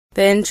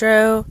The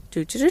intro.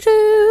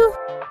 Do-do-do-do.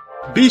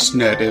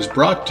 BeastNet is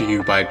brought to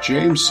you by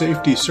James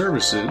Safety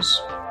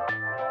Services.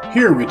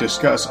 Here we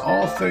discuss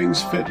all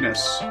things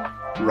fitness,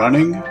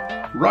 running,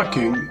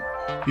 rucking,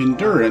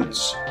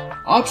 endurance,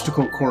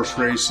 obstacle course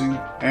racing,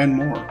 and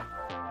more.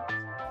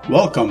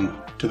 Welcome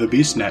to the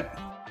BeastNet.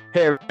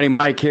 Hey everybody,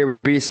 Mike here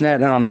with BeastNet,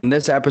 and on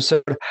this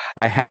episode,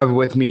 I have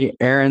with me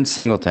Aaron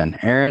Singleton.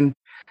 Aaron,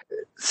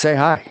 say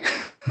hi.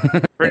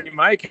 Pretty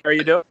Mike, how are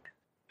you doing?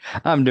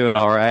 I'm doing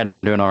all right.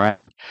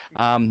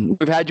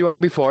 We've had you on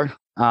before,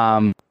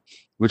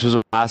 which was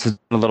lasted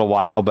a little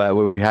while, but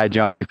we had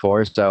you on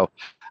before. So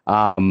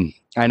I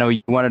know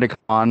you wanted to come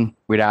on.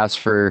 We'd ask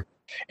for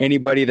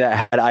anybody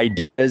that had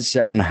ideas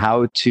on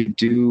how to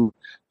do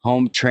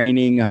home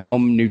training,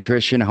 home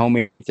nutrition, home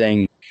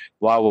everything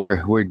while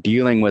we're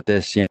dealing with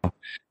this,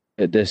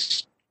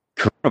 this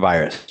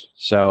coronavirus.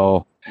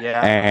 So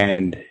Yeah.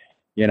 and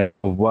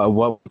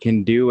what we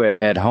can do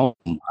at home.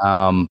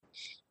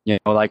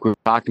 Like we were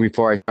talking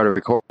before I started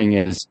recording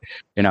is,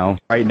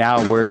 right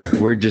now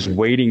we're just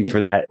waiting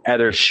for that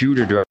other shoe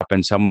to drop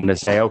and someone to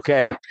say,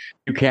 okay,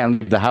 you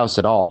can't leave the house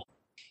at all,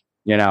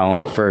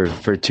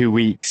 for 2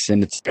 weeks,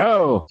 and it's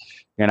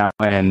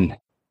and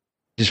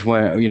just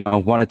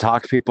want to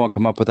talk to people and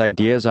come up with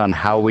ideas on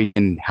how we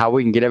can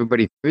get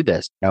everybody through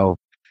this,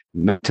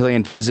 mentally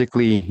and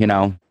physically,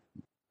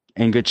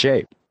 in good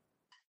shape.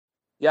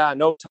 Yeah,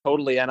 no,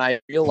 totally. And I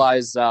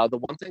realize the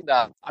one thing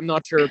that I'm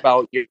not sure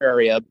about your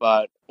area,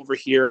 but over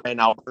here in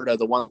Alberta,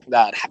 the one thing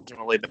that hasn't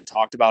really been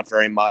talked about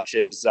very much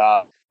is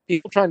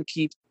people trying to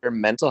keep their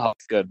mental health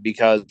good,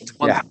 because it's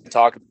one thing to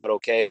talk about,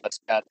 okay, let's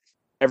get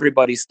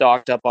everybody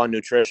stocked up on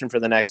nutrition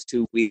for the next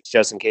 2 weeks,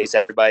 just in case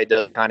everybody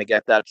does kind of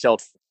get that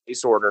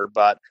shelter-in-place order.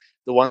 But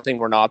the one thing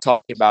we're not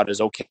talking about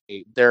is, okay,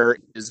 there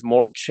is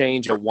more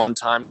change at one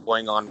time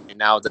going on right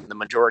now than the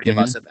majority of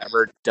us have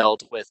ever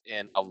dealt with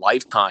in a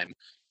lifetime.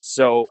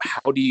 So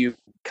how do you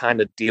kind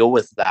of deal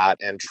with that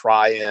and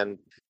try and,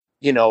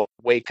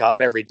 wake up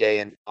every day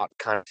and not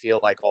kind of feel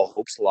like all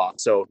hope's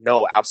lost? So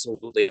no,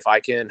 absolutely. If I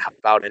can help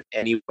out in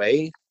any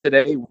way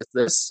today with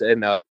this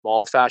in a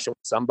small fashion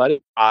with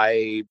somebody,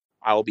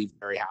 I'll be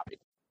very happy.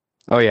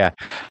 Oh yeah,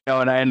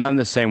 and I'm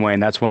the same way,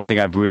 and that's one thing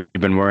I've really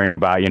been worrying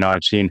about.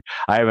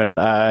 I have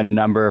a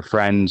number of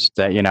friends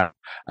that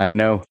I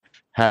know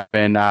have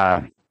been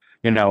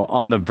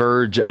on the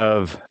verge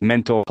of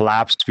mental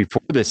collapse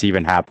before this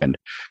even happened.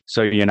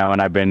 So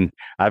and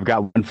I've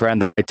got one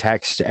friend that I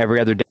text every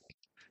other day,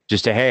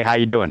 just to, hey, how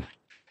you doing?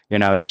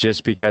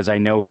 Just because I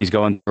know he's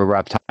going through a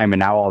rough time, and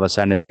now all of a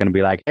sudden it's going to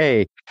be like,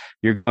 hey,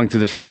 you're going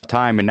through this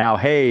time, and now,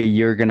 hey,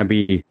 you're going to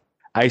be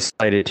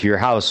isolated to your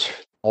house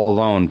all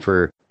alone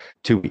for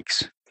 2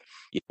 weeks.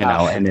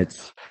 And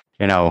it's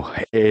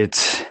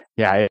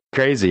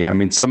crazy. I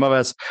mean, some of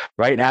us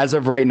as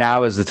of right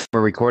now, as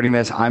we're recording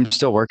this, I'm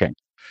still working.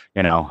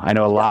 I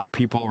know a lot of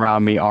people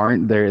around me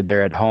aren't.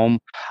 They're at home.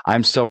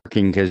 I'm still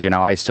working because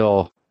I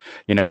still,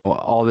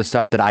 all the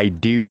stuff that I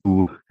do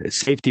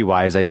safety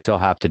wise, I still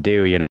have to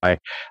do. I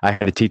had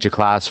to teach a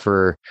class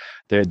for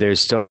there's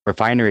still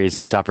refineries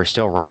stuff are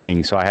still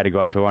running, so I had to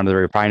go up to one of the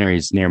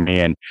refineries near me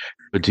and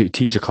to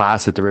teach a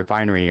class at the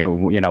refinery,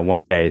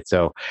 one day.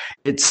 So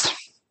it's,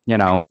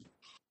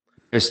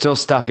 there's still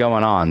stuff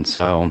going on.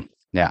 So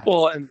yeah.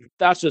 Well, and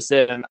that's just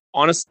it. And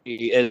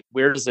honestly, as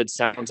weird as it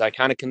sounds, I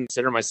kind of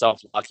consider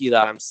myself lucky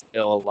that I'm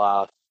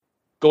still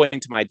going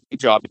to my day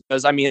job,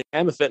 because I'm a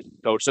fitness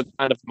coach. So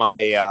kind of my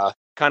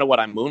kind of what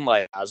I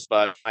moonlight as,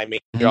 but my main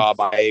job,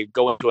 I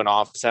go into an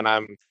office, and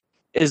I'm,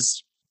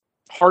 as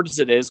hard as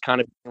it is, kind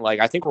of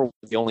like, I think we're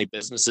the only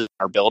businesses in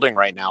our building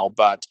right now,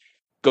 but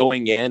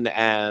going in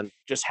and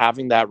just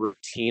having that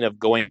routine of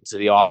going to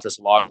the office,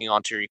 logging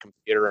onto your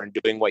computer and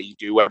doing what you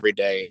do every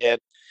day,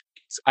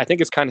 I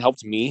think it's kind of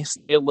helped me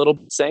stay a little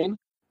bit sane.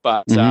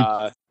 But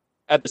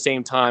at the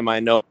same time,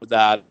 I know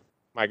that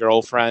my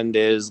girlfriend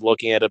is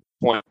looking at a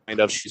point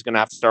of she's going to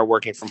have to start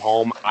working from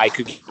home. I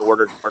could get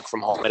ordered to work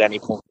from home at any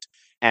point.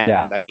 And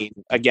I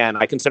mean, again,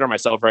 I consider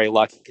myself very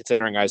lucky,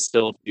 considering I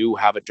still do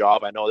have a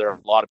job. I know there are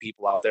a lot of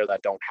people out there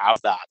that don't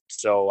have that.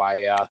 So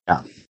my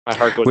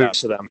heart goes out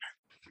to them.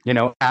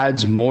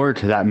 Adds more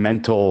to that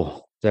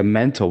mental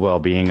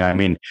well-being. I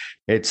mean,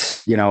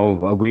 it's,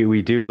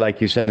 we do,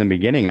 like you said in the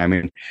beginning, I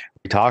mean,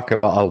 we talk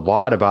a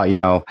lot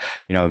about,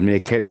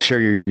 make sure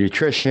your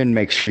nutrition,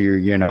 make sure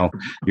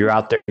you're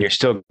out there, you're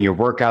still getting your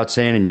workouts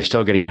in, and you're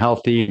still getting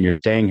healthy, and you're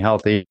staying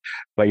healthy.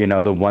 But,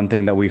 the one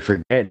thing that we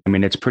forget, I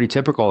mean, it's pretty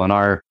typical in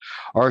our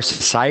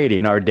society,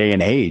 in our day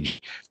and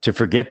age, to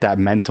forget that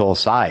mental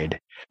side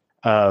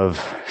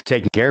of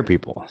taking care of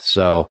people.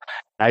 So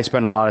I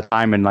spend a lot of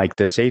time in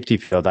the safety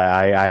field.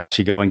 I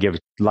actually go and give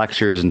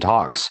lectures and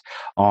talks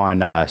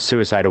on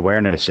suicide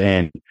awareness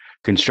in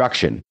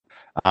construction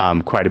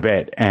quite a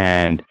bit.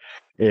 And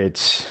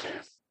it's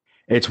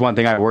one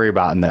thing I worry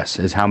about in this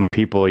is how many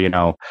people,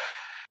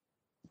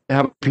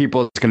 how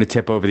people it's going to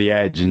tip over the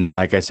edge. And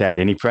like I said,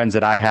 any friends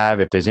that I have,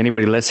 if there's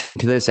anybody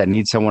listening to this that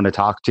needs someone to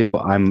talk to,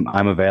 I'm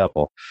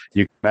available.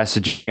 You can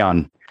message me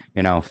on,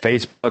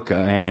 Facebook,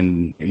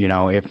 and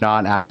if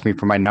not, ask me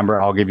for my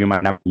number. I'll give you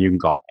my number. You can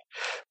call me.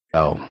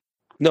 So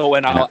No,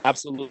 and I'll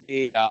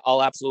absolutely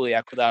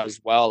echo that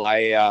as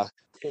well.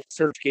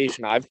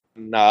 Certification I've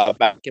done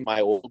back in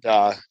my old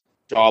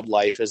job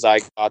life is I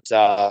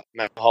got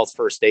mental health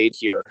first aid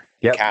here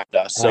in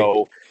Canada.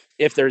 So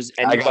if there's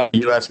anybody, I got the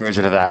U.S.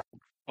 version of that.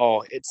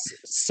 Oh, it's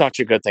such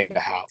a good thing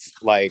to have.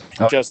 Like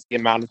just the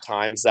amount of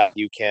times that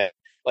you can,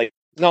 like,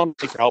 not only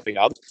for helping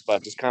others,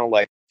 but just kind of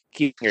like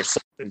keeping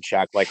yourself in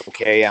check. Like,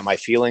 okay, am I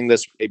feeling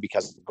this way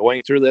because I'm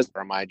going through this,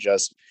 or am I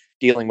just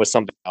dealing with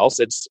something else?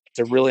 It's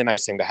a really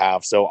nice thing to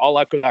have. So I'll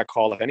echo that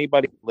call. If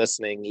anybody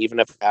listening, even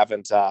if I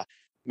haven't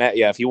met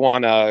yet, if you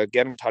want to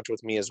get in touch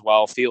with me as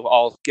well,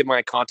 I'll give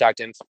my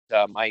contact info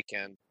to Mike,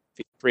 and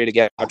feel free to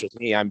get in touch with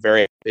me. I'm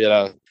very happy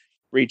to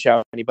reach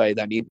out to anybody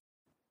that needs.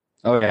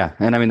 Oh yeah,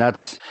 and I mean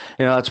that's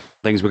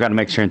things we got to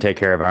make sure and take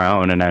care of our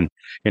own. And then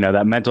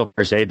that mental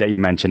first aid that you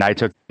mentioned, I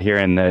took here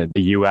in the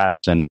U.S.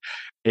 and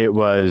it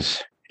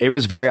was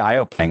very eye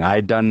opening.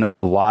 I'd done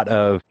a lot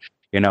of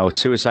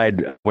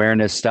suicide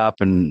awareness stuff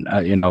and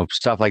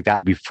stuff like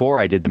that before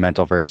I did the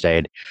mental first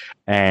aid.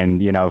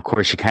 And of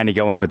course you kind of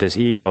go with this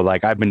ego,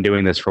 like I've been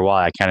doing this for a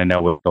while, I kind of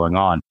know what's going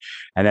on.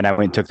 And then I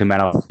went and took the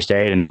mental first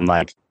aid, and I'm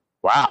like,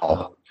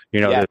 wow.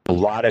 There's a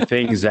lot of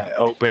things that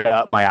open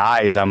up my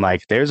eyes. I'm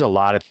like, there's a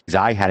lot of things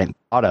I hadn't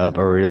thought of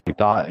or really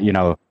thought,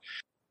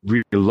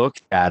 really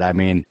looked at. I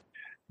mean,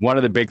 one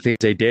of the big things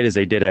they did is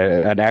they did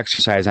an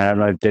exercise. And I don't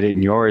know if they did it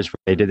in yours, but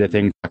they did the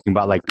thing talking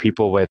about like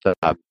people with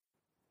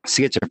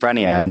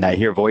schizophrenia and that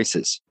hear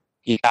voices.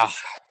 Yeah.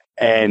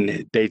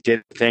 And they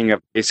did the thing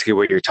of basically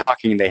where you're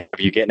talking,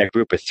 you get in a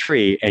group of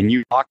 3 and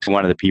you talk to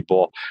one of the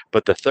people,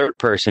 but the third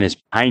person is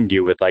behind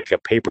you with like a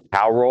paper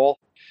towel roll.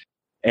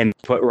 And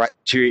put right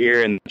to your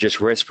ear and just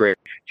whisper,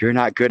 "You're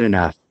not good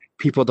enough.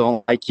 People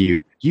don't like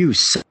you. You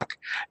suck."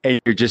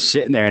 And you're just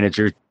sitting there, and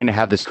you're trying to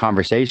have this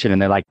conversation,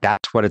 and they're like,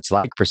 "That's what it's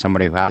like for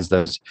somebody who has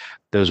those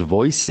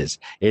voices.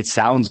 It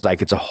sounds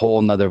like it's a whole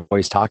nother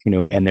voice talking to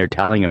them, and they're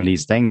telling them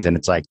these things, and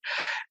it's like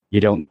you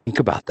don't think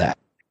about that."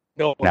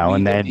 No,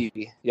 and then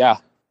we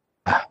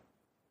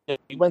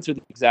went through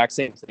the exact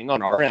same thing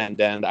on our end,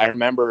 and I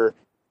remember.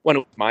 When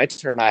it was my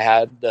turn, I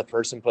had the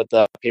person put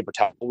the paper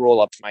towel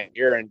roll up to my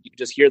ear, and you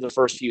just hear the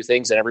first few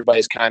things, and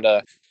everybody's kind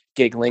of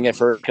giggling at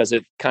first because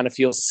it kind of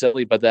feels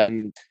silly, but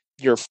then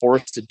you're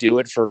forced to do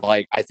it for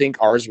like, I think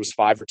ours was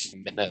 5 or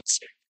 10 minutes,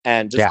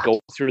 and just go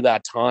through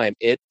that time.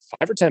 5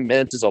 or 10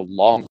 minutes is a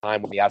long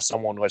time when you have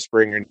someone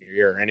whispering in your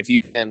ear, and if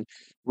you can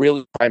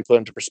really try and put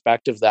into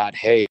perspective that,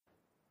 hey,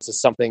 this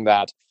is something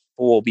that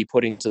people will be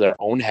putting to their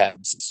own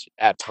heads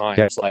at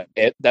times, like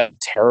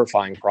that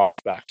terrifying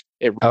prospect.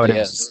 It really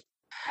is.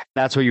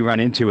 That's what you run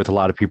into with a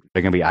lot of people that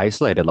are going to be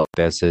isolated like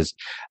this is,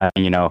 I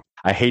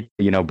hate,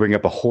 bring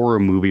up a horror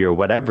movie or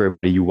whatever,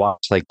 but you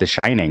watch like The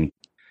Shining,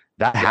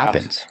 that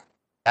happens.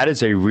 That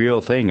is a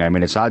real thing. I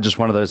mean, it's not just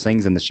one of those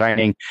things in The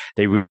Shining.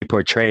 They really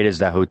portrayed as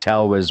the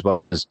hotel was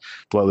what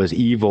was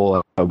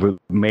evil,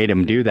 made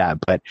him do that.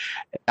 But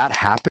that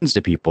happens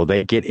to people.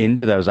 They get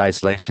into those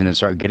isolations and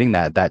start getting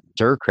that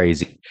stir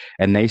crazy,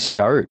 and they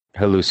start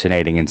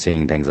hallucinating and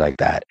seeing things like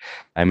that.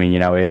 I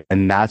mean,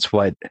 and that's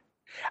what.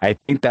 I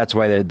think that's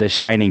why the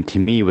Shining to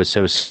me was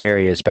so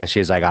scary, especially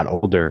as I got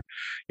older.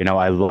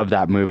 I love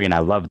that movie and I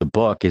love the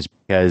book, is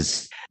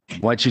because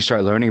once you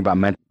start learning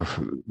about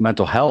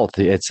mental health,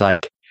 it's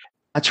like,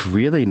 that's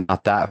really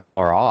not that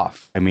far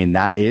off. I mean,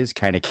 that is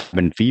kind of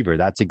cabin fever.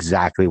 That's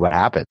exactly what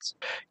happens,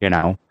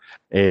 like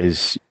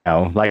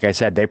I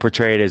said, they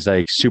portray it as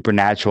like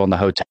supernatural in the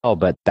hotel,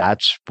 but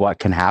that's what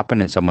can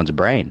happen in someone's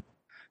brain.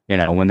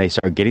 When they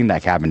start getting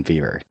that cabin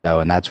fever. So,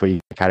 and that's what you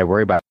kind of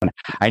worry about.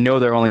 I know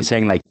they're only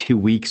saying like 2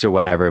 weeks or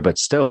whatever, but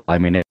still, I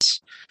mean,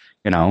 it's,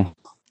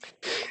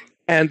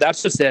 And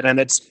that's just it. And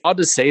it's odd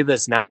to say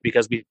this now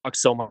because we talk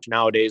so much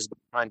nowadays about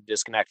trying to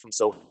disconnect from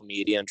social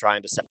media and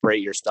trying to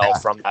separate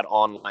yourself from that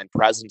online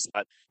presence.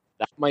 But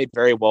that might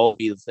very well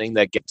be the thing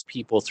that gets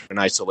people through an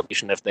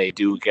isolation if they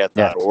do get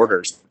that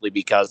order, simply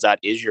because that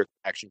is your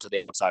connection to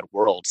the outside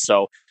world.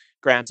 So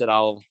granted,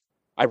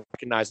 I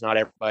recognize not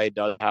everybody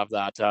does have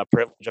that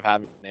privilege of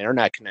having an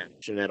internet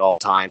connection at all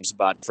times,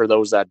 but for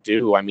those that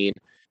do, I mean,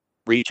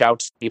 reach out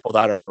to people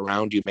that are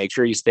around you. Make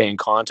sure you stay in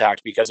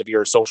contact, because if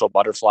you're a social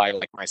butterfly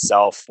like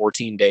myself,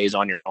 14 days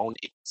on your own,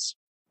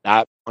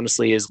 that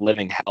honestly is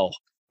living hell.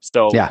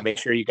 So make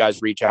sure you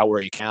guys reach out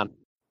where you can.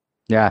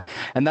 Yeah,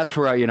 and that's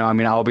where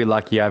I'll be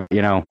lucky. I've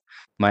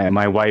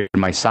my wife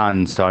and my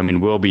son, so I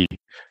mean we'll be,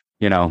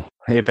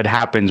 if it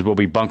happens, we'll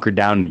be bunkered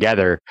down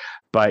together.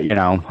 But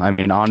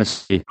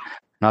honestly,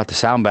 not to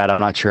sound bad, I'm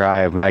not sure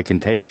I can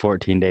take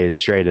 14 days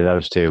straight of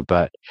those two,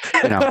 but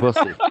we'll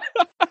see.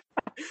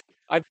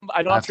 I'm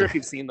not sure if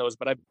you've seen those,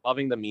 but I'm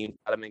loving the meme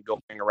that I've been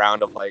going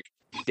around of like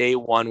day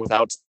 1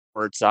 without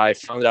sports. I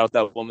found out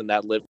that woman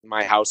that lived in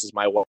my house is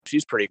my wife.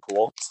 She's pretty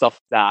cool. Stuff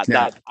like that.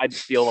 Yeah. That I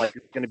feel like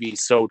it's going to be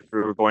so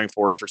true going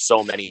forward for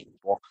so many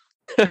people.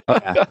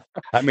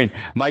 I mean,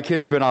 my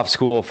kid's been off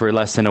school for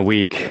less than a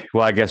week.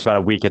 Well, I guess about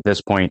a week at this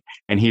point,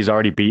 and he's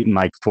already beaten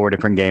like 4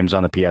 different games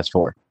on the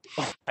PS4.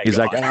 He's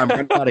like, I'm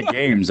running out of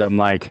games. I'm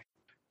like,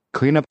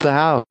 clean up the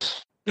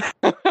house.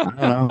 I don't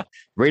know.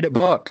 Read a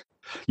book.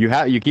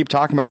 You keep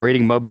talking about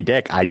reading Moby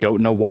Dick. I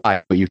don't know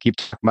why, but you keep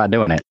talking about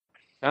doing it.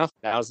 Oh,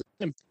 now's the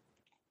time.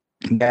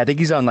 Yeah, I think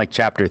he's on like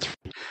chapter 3.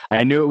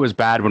 I knew it was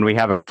bad when we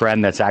have a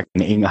friend that's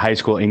actually a high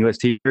school English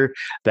teacher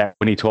that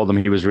when he told him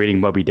he was reading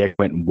Moby Dick,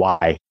 went,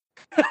 why?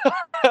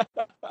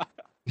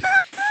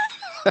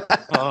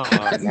 Oh,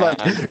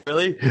 Like,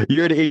 really?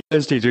 You're an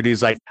English teacher? And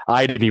he's like,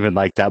 I didn't even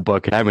like that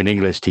book, and I'm an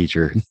English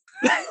teacher.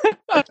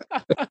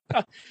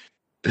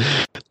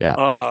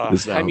 Yeah.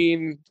 So- I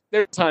mean,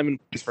 there's time and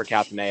place for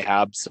Captain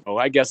Ahab, so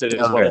I guess it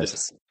is Oh, what it yes.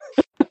 is.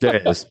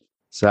 There is.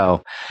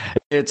 So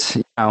it's,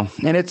 and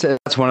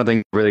that's one of the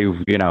things really,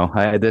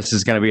 this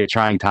is going to be a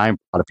trying time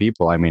for a lot of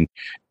people. I mean,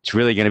 it's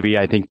really going to be,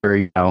 I think,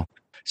 for,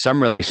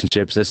 some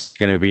relationships, this is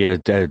going to be a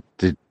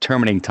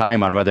determining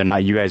time on whether or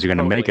not you guys are going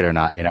to make it or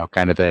not,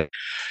 kind of thing.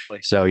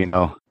 So,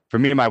 for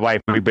me and my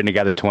wife, we've been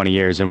together 20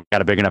 years and we've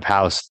got a big enough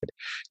house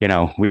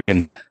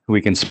that,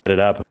 we can split it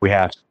up if we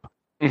have to.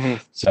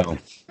 Mm-hmm. So,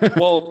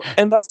 well,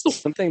 and that's the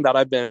one thing that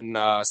I've been,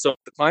 so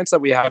the clients that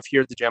we have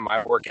here at the gym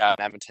I work at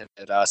in Edmonton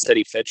at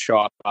Steady Fit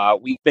Shop,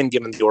 we've been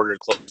given the order to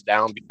close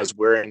down because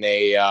we're in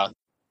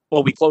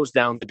we closed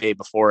down the day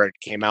before it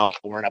came out.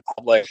 We're in a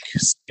public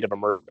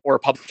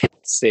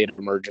state of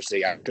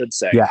emergency, I should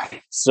say. yeah.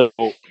 So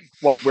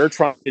what we're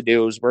trying to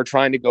do is we're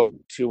trying to go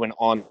to an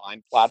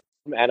online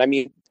platform. And I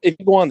mean, if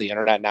you go on the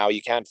internet now,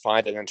 you can't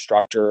find an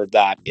instructor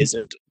that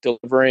isn't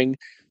delivering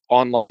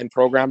online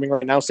programming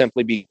right now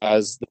simply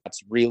because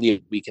that's really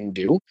what we can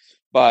do.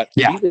 But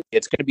really,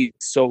 it's going to be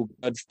so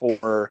good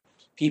for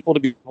people to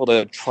be able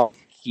to try to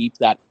keep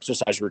that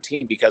exercise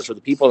routine, because for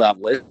the people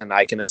that listen,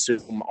 I can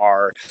assume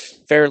are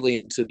fairly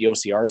into the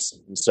OCR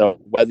scene. So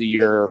whether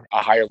you're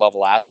a higher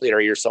level athlete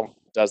or you're someone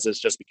who does this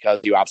just because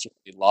you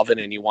absolutely love it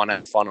and you want to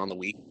have fun on the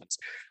weekends,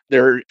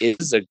 there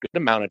is a good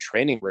amount of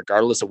training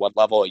regardless of what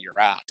level you're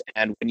at.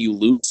 And when you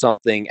lose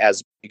something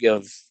as big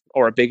of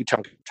or a big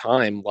chunk of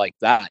time like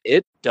that,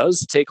 it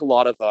does take a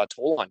lot of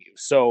toll on you.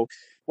 So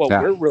what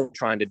we're really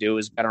trying to do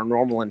is get our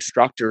normal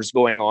instructors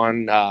going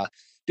on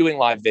doing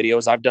live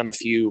videos. I've done a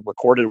few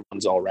recorded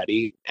ones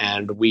already,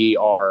 and we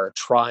are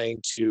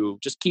trying to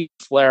just keep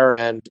flair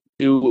and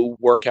do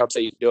workouts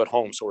that you can do at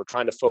home. So we're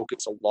trying to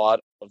focus a lot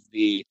of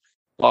the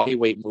body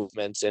weight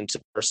movements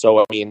into there. So,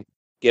 I mean,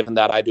 given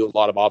that I do a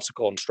lot of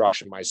obstacle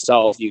instruction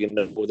myself, you can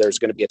know there's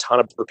going to be a ton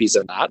of burpees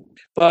in that.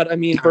 But I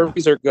mean,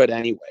 burpees are good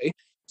anyway.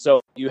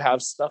 So you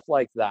have stuff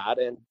like that.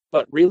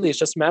 But really, it's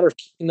just a matter of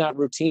keeping that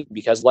routine,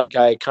 because like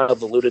I kind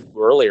of alluded to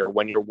earlier,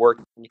 when you're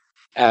working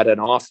at an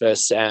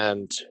office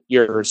and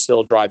you're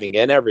still driving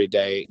in every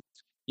day,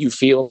 you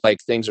feel like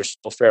things are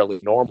still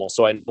fairly normal.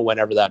 So I know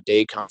whenever that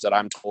day comes that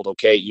I'm told,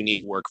 okay, you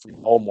need to work from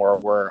home or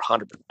we're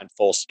 100%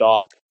 full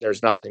stop,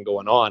 there's nothing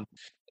going on,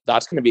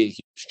 that's going to be a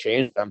huge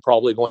change. I'm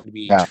probably going to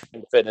be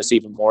training fitness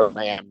even more than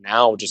I am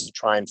now, just to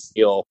try and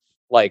feel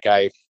like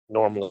I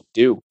normally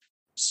do.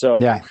 So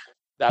that's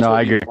what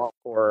I agree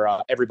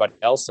for everybody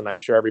else. And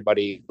I'm sure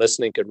everybody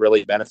listening could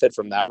really benefit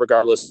from that,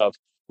 regardless of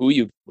who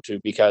you go to,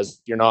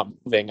 because you're not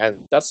moving.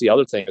 And that's the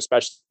other thing,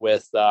 especially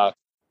with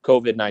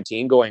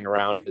COVID-19 going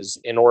around, is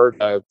in order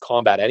to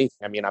combat anything.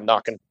 I mean, I'm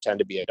not going to pretend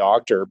to be a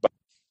doctor, but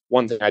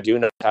one thing I do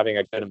know, having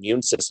a good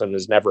immune system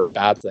is never a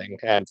bad thing.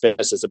 And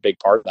fitness is a big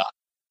part of that.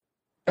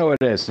 Oh,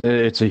 it is.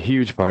 It's a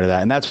huge part of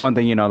that. And that's one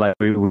thing, like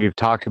we've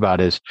talked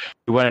about, is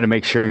we wanted to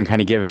make sure and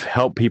kind of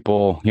help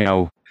people,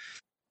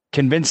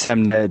 convince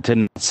them to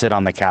not sit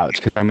on the couch.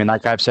 Because I mean,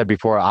 like I've said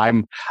before,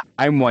 I'm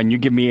one. You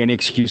give me any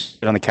excuse to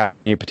sit on the couch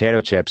and eat potato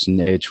chips,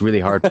 and it's really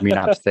hard for me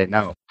not to say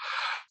no.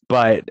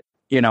 But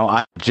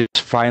I just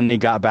finally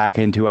got back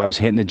into. I was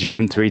hitting the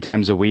gym 3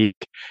 times a week.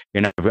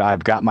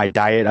 I've got my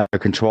diet under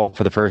control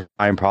for the first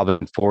time probably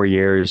in 4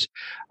 years.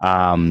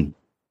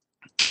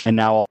 And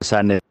now all of a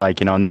sudden, it's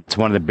like, it's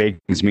one of the big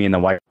things me and the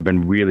wife have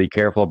been really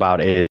careful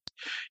about is,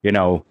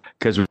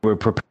 because we're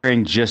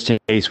preparing just in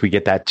case we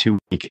get that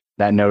 2-week,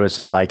 that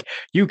notice, like,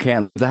 you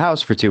can't leave the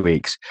house for 2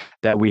 weeks,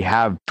 that we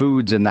have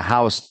foods in the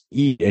house to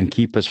eat and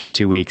keep us for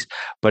 2 weeks,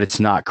 but it's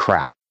not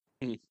crap.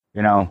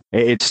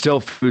 It's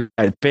still food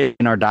that fit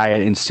in our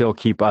diet and still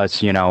keep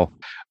us,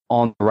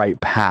 on the right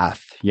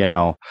path,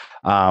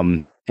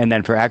 and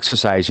then for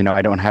exercise,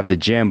 I don't have the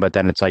gym, but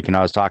then it's like,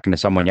 I was talking to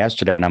someone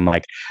yesterday and I'm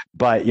like,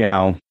 but,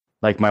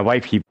 like my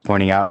wife keeps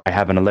pointing out, I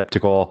have an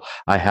elliptical,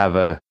 I have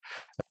a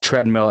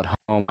treadmill at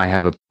home, I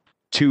have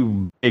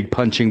 2 big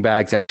punching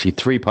bags, actually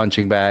 3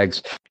 punching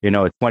bags, a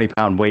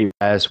 20-pound weight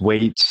vest,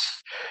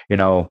 weights,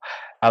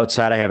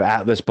 outside I have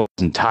Atlas balls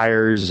and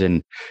tires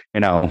and,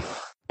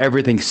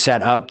 everything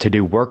set up to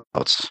do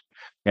workouts,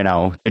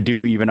 to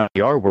do even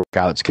OCR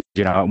workouts.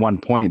 At one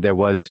point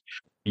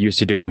we used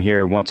to do them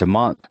here once a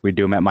month. We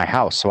do them at my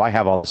house. So I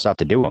have all the stuff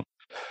to do them.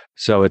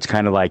 So it's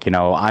kind of like,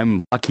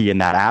 I'm lucky in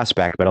that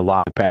aspect, but a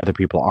lot of other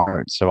people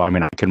aren't. So, I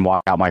mean, I can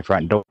walk out my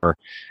front door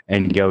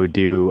and go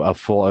do a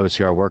full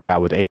OCR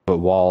workout with 8-foot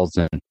walls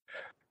and,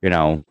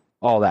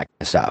 all that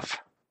kind of stuff.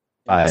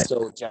 I'm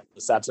so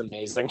jealous. That's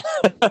amazing.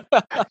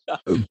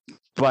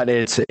 But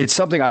it's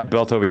something I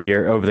built over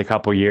the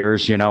couple of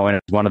years, and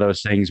it's one of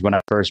those things when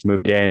I first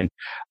moved in,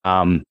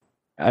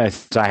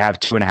 So I have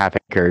 2.5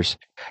 acres.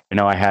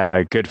 I had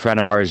a good friend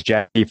of ours,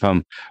 Jackie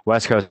from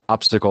West Coast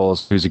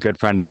Obstacles, who's a good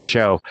friend of the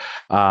show.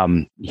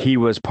 He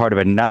was part of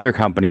another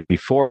company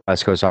before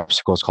West Coast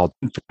Obstacles called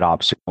Infinite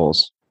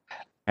Obstacles.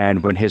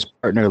 And when his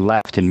partner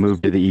left and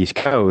moved to the East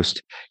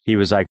Coast, he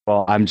was like,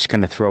 well, I'm just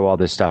going to throw all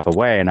this stuff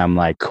away. And I'm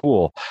like,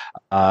 cool.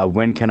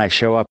 When can I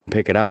show up and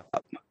pick it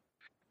up?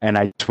 And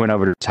I just went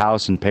over to his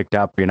house and picked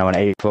up, an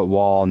 8-foot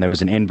wall. And there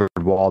was an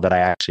inverted wall that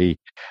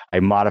I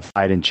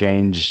modified and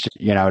changed,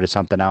 to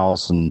something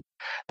else. And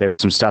there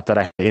was some stuff that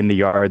I had in the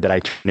yard that I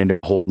turned into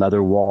a whole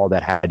other wall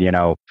that had,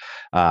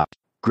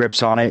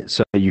 grips on it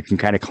so that you can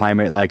kind of climb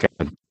it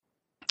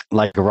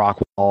like a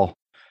rock wall,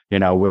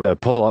 with a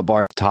pull-up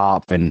bar up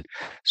top. And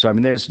so,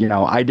 there's,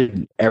 I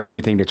did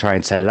everything to try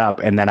and set it up.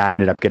 And then I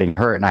ended up getting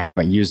hurt and I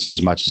haven't used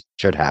as much as I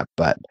should have,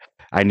 but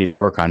I need to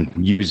work on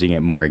using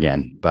it more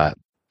again. But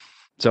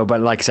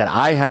like I said,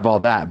 I have all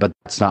that, but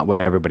that's not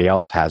what everybody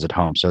else has at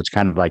home. So it's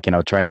kind of like,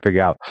 trying to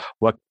figure out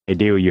what they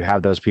do. You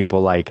have those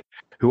people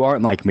who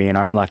aren't like me and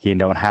aren't lucky and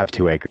don't have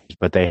 2 acres,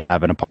 but they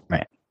have an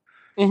apartment.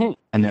 Mm-hmm.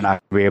 And then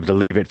I'll be able to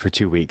leave it for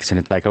 2 weeks. And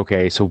it's like,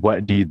 okay, so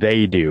what do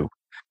they do,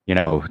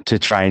 to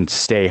try and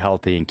stay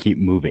healthy and keep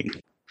moving?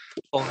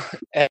 Well,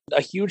 and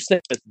a huge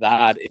thing with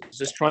that is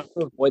just trying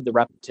to avoid the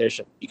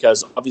repetition,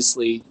 because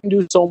obviously you can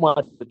do so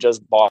much with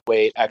just body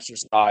weight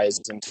exercise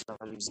in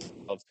terms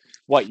of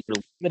what you're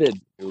limited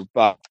to,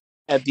 but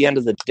at the end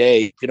of the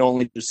day, you can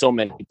only do so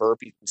many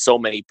burpees and so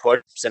many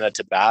push-ups in a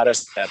Tabata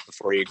set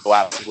before you go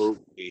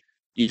absolutely,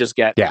 you just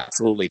get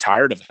absolutely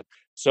tired of it.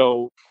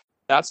 So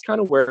that's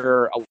kind of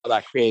where a lot of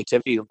that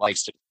creativity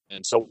likes to come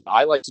in. So what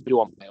I like to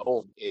do on my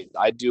own is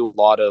I do a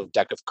lot of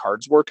deck of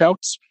cards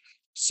workouts.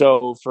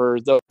 So for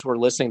those who are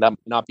listening that might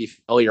not be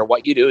familiar,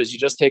 what you do is you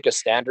just take a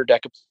standard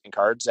deck of playing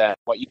cards, and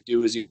what you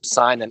do is you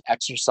assign an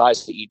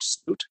exercise to each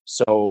suit.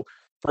 So,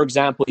 for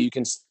example, you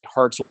can say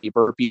hearts will be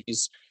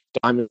burpees,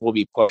 diamond will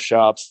be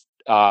push-ups,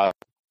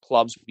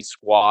 clubs will be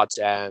squats,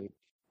 and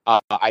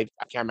I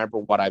can't remember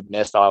what I've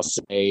missed. I'll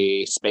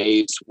say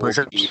spades will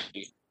be,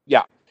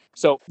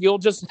 So you'll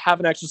just have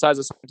an exercise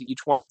assigned to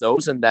each one of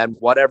those, and then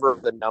whatever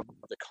the number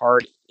of the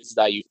card is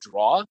that you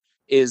draw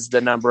is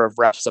the number of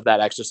reps of that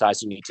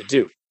exercise you need to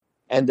do.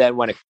 And then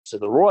when it comes to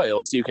the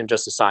Royals, you can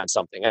just assign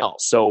something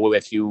else. So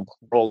if you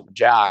roll a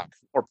jack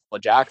or pull a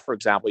jack, for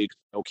example, you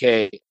can,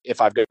 okay,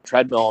 if I've got a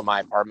treadmill in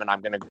my apartment,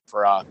 I'm going to go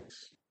for a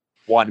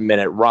 1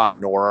 minute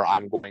run, or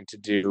I'm going to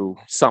do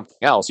something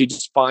else. You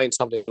just find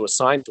something to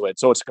assign to it.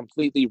 So it's a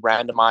completely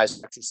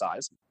randomized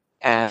exercise.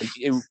 And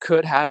you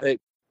could have it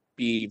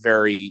be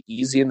very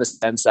easy in the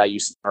sense that you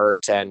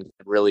start and get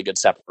really good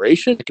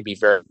separation. It can be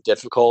very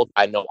difficult.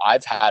 I know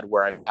I've had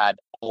where I've had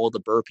all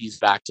the burpees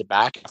back to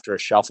back after a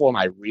shuffle, and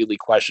I really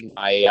questioned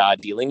my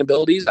dealing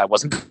abilities. I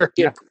wasn't very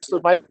impressed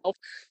with myself.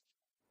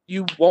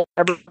 You won't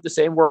ever have the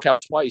same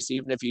workout twice,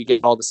 even if you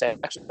get all the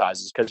same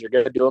exercises, because you're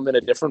going to do them in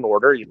a different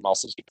order. Your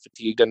muscles get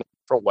fatigued in a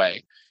different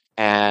way.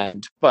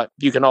 But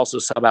you can also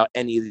sub out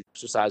any of the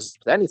exercises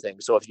with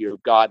anything. So if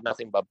you've got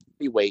nothing but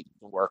body weight you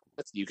can work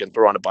with, you can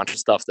throw on a bunch of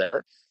stuff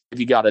there. If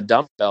you got a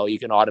dumbbell, you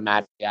can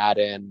automatically add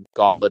in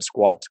goblet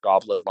squats,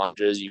 goblet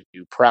lunges. You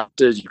can do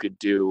presses, you could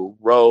do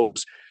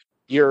rows.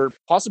 Your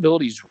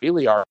possibilities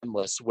really are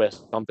endless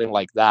with something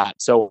like that.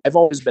 So I've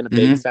always been a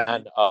big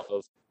fan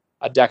of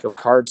a deck of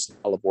cards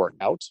style of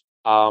workout.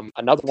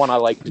 Another one I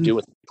like to do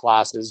with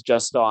classes,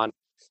 just on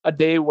a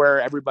day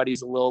where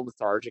everybody's a little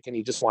lethargic and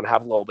you just want to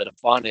have a little bit of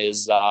fun,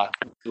 is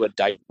do a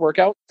diet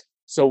workout.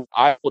 So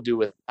I will do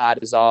with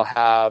that is I'll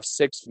have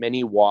 6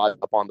 mini WODs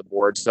up on the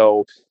board.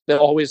 So they'll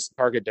always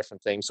target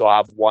different things. So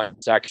I'll have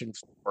one section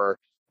for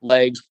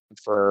legs,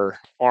 for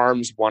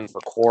arms, one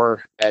for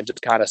core, and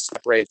just kind of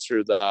separate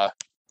through the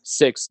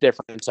 6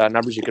 different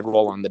numbers you can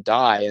roll on the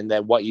die. And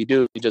then what you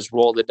do, you just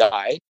roll the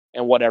die,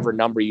 and whatever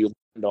number you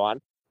land on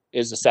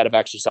is a set of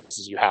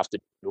exercises you have to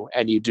do.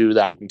 And you do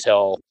that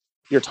until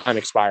your time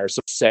expires.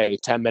 So say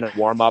 10-minute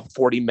warm-up,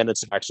 40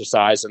 minutes of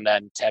exercise, and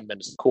then 10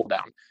 minutes of cool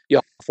down. You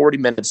have a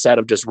 40-minute set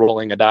of just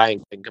rolling a die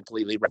and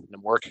completely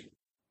random work.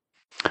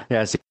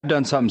 Yeah, see, I've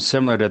done something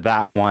similar to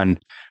that one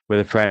with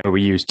a friend where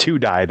we used 2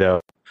 die,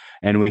 though.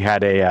 And we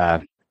had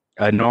a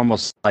normal,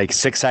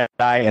 6-sided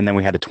die, and then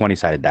we had a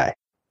 20-sided die.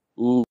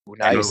 Ooh,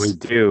 nice. And what we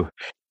do,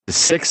 the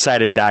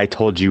 6-sided die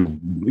told you,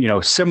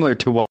 similar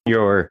to what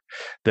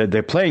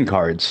the playing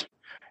cards.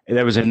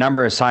 There was a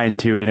number assigned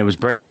to, and it was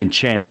Brandon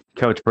Chin,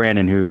 Coach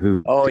Brandon,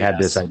 who had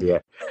this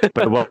idea.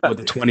 But with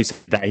the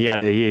 20-sided die,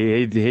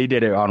 he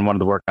did it on one of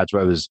the workouts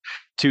where it was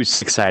 2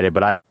 6-sided,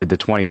 but I did the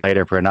 20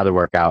 later for another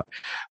workout.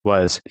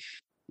 Was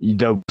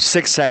the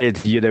 6-sided,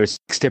 there was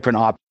 6 different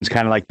options,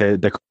 kind of like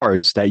the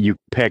cards that you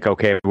pick.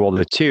 Okay, roll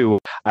the 2,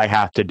 I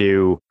have to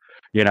do,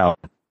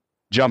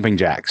 jumping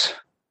jacks.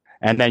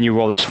 And then you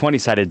roll the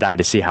 20-sided die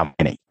to see how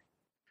many.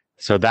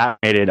 So that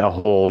made it a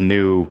whole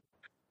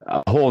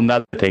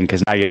nother thing,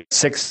 because now you have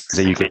 6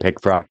 that you can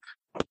pick from.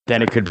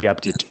 Then it could be up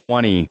to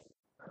 20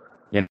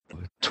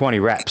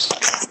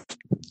 reps.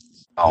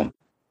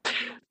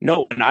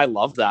 No, and I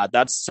love that.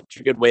 That's such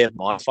a good way of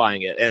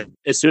modifying it. And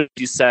as soon as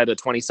you said a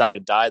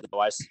 20-sided die,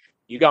 though,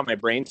 you got my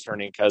brain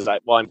turning because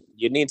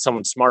you need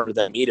someone smarter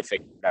than me to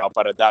figure it out.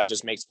 But that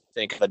just makes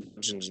me think of a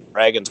Dungeons and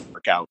Dragons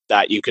workout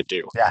that you could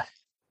do. Yeah.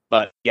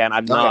 But again,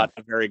 I'm not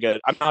very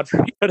good at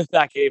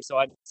that game, so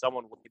I need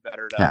someone way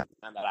better to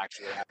than that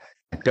actually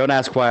happens. Don't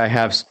ask why I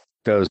have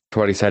those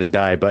 20-sided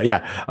die, but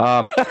yeah.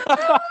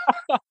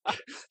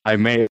 I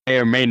may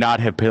or may not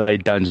have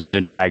played Dungeons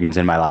and Dragons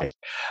in my life.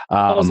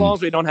 As long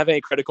as we don't have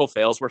any critical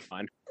fails, we're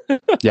fine.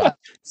 Yeah.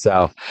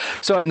 So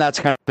that's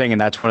kind of thing,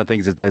 and that's one of the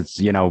things that's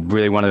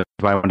really one of the,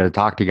 why I wanted to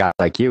talk to guys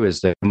like you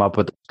is to come up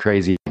with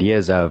crazy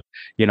ideas of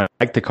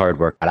like the card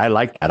workout. I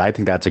like that. I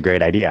think that's a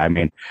great idea. I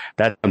mean,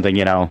 that's something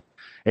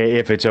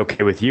if it's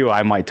okay with you,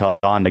 I might tell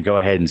Don to go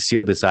ahead and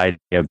steal this idea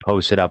and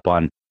post it up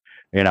on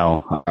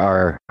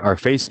our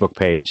Facebook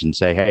page and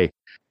say, hey,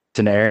 it's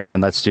an air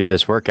and let's do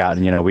this workout,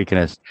 and we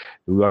can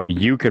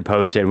you could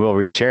post it and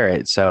we'll share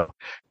it. So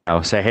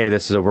say, hey,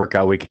 this is a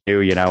workout we can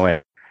do,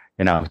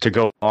 to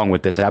go along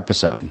with this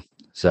episode.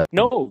 So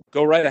no,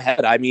 go right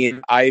ahead. I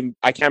mean, I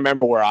can't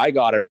remember where I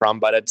got it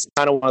from, but it's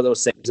kind of one of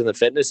those things in the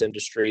fitness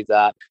industry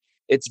that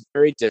it's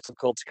very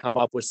difficult to come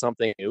up with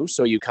something new.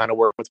 So you kind of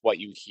work with what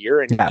you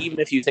hear. And even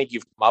if you think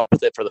you've come up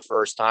with it for the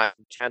first time,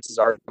 chances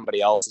are somebody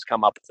else has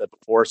come up with it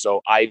before. So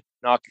I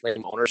not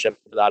claim ownership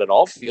for that at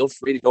all. Feel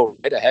free to go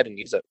right ahead and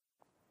use it.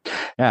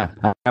 Yeah,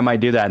 I might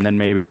do that. And then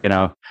maybe,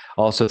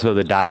 also throw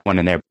the die one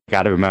in there.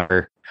 Got to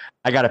remember,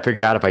 I got to figure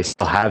out if I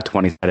still have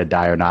 20-sided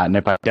die or not. And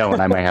if I don't,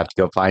 I might have to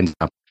go find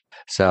some.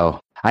 So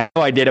I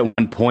know I did at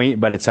one point,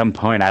 but at some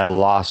point I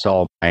lost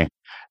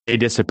they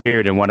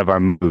disappeared in one of our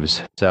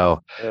moves.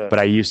 So, but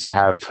I used to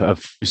have a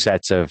few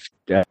sets of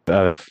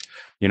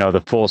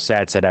the full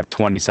sets that have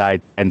 20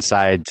 sides, 10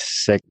 sides,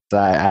 6.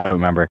 I don't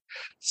remember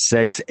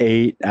 6,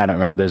 8. I don't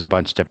remember. There's a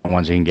bunch of different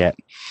ones you can get,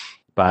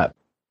 but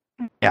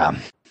yeah.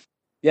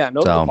 Yeah,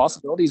 no, the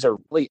possibilities are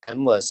really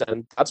endless,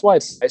 and that's why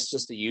it's nice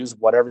just to use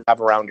whatever you have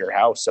around your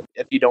house. So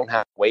if you don't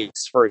have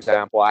weights, for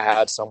example, I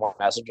had someone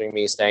messaging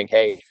me saying,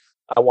 hey,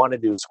 I want to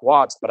do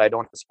squats, but I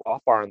don't have a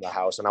squat bar in the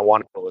house and I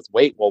want to go with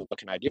weight. Well, what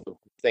can I do?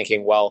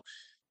 Thinking, well,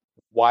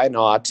 why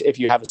not? If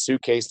you have a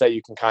suitcase that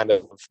you can kind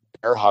of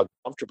bear hug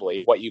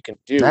comfortably, what you can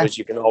do is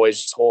you can always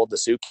just hold the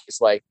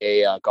suitcase like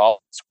a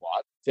goblet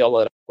squat, fill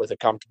it up with a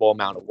comfortable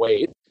amount of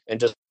weight, and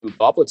just do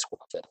goblet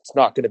squats. It's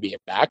not going to be a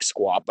back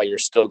squat, but you're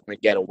still going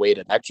to get a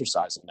weighted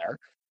exercise in there.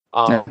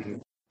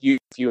 If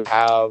you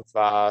have,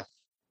 I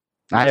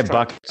have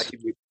buckets.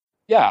 If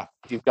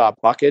you've got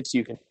buckets,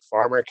 you can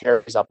farmer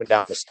carries up and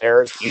down the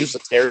stairs. Use the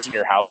stairs in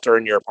your house or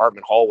in your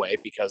apartment hallway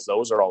because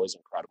those are always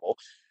incredible.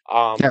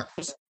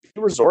 Just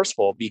be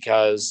resourceful,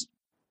 because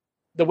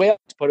the way I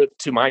put it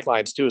to my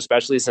clients too,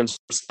 especially since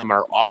some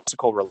are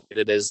obstacle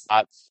related, is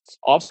that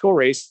obstacle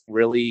race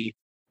really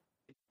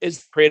is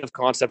a creative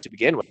concept to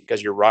begin with,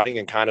 because you're running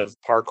and kind of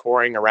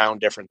parkouring around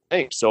different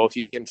things. So if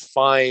you can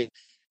find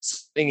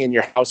something in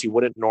your house you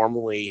wouldn't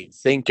normally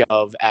think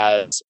of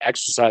as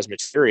exercise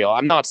material,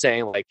 I'm not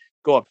saying like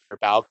go up to your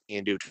balcony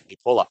and do 20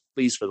 pull-ups.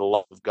 Please, for the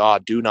love of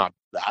God, do not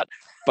do that.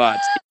 But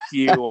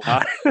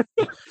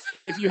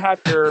if you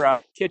have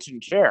your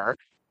kitchen chair,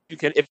 you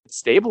can, if it's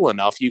stable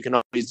enough, you can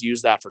always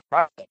use that for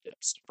tricep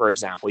dips, for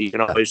example. You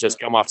can always just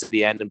come off to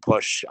the end and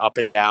push up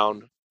and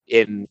down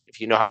if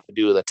you know how to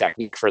do the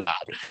technique for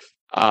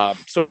that.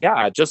 So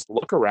yeah, just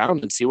look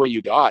around and see what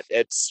you got.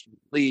 It's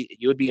really,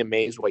 you would be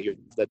amazed what you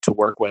have to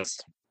work with.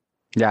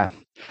 Yeah.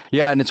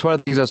 And it's one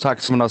of the things I was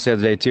talking to someone else the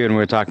other day too. And we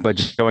were talking about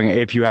just going,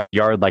 if you have a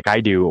yard like I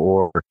do,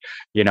 or,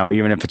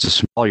 even if it's a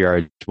small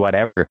yard,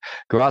 whatever,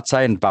 go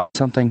outside and buy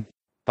something,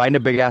 find a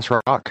big ass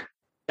rock.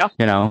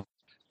 Yeah.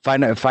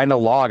 Find a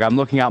log. I'm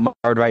looking out my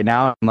yard right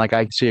now. And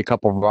I see a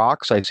couple of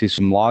rocks. I see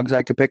some logs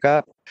I could pick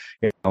up.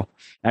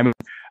 I mean,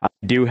 I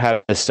do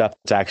have the stuff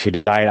that's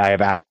actually designed. I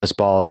have atlas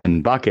balls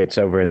and buckets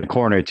over in the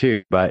corner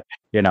too. But,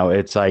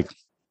 it's like,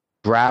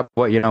 grab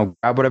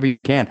whatever you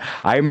can.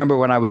 I remember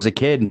when I was a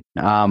kid,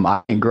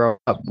 I didn't grow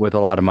up with a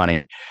lot of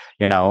money,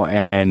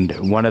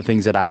 and one of the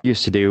things that I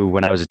used to do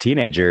when I was a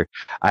teenager,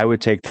 I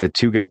would take the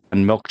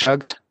 2-gallon milk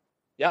jugs.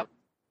 Yep.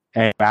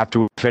 And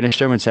after we finished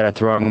them, instead of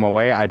throwing them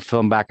away, I'd fill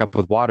them back up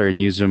with water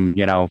and use them,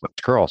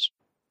 curls.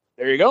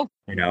 There you go.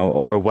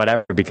 Or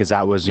whatever, because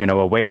that was,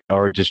 a weight,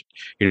 or just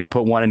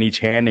put one in each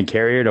hand and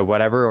carry it or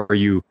whatever, or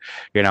you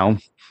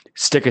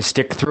stick a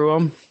stick through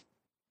them.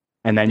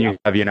 And then you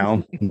have,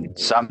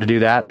 something to do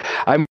that.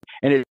 And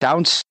it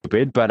sounds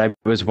stupid, but it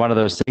was one of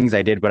those things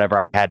I did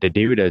whatever I had to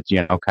do to,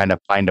 kind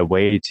of find a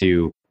way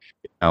to,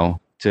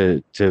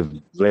 to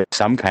lift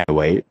some kind of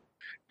weight,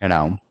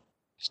 I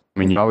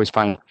mean, you always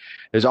find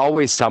there's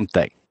always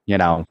something,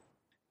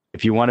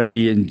 if you want to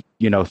be in,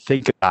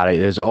 think about it,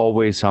 there's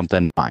always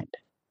something in mind.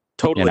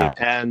 Totally.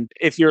 And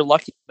if you're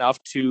lucky enough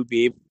to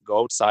be able to go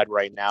outside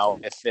right now,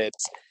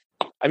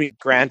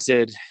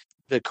 granted,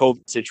 the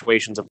COVID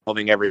situation's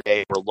evolving every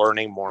day. We're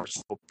learning more.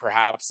 So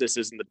perhaps this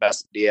isn't the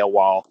best idea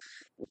while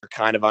we're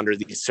kind of under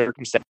these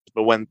circumstances.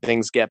 But when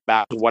things get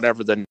back to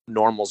whatever the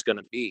normal is going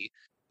to be,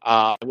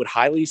 I would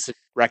highly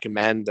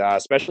recommend,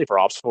 especially for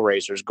obstacle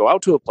racers, go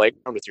out to a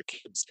playground with your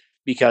kids.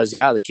 because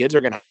the kids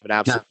are going to have an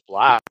absolute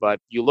blast. But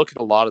you look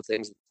at a lot of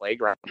things in the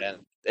playground, and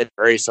it's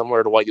very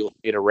similar to what you'll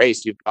see at a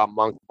race. You've got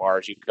monkey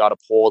bars, you've got a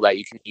pole that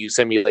you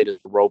simulated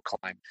a rope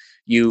climb,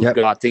 you've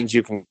got things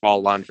you can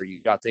crawl under,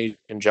 you've got things you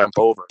can jump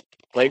over.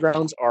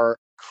 Playgrounds are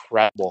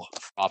incredible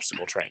for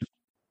obstacle training,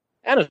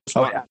 and it's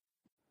fun.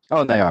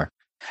 Oh, they are.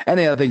 And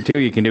the other thing too,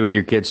 you can do with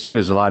your kids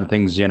is a lot of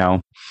things.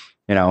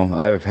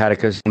 I've had a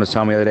customer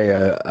tell me the other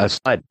day a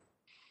sled.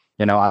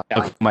 I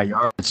look at my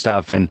yard and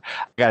stuff, and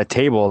I got a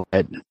table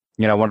that,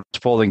 one of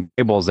those folding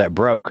tables that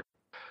broke.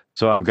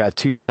 So I've got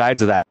two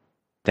sides of that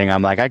thing.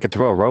 I'm like, I could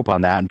throw a rope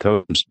on that and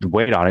throw some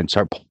weight on it and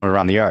start pulling it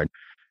around the yard.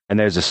 And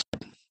there's just,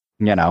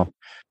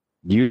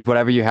 use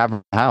whatever you have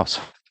in the house.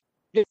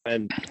 Yeah,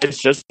 and it's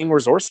just being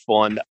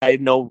resourceful. And I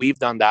know we've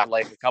done that,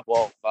 like a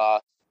couple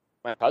of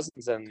my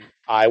cousins and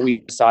we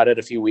decided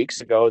a few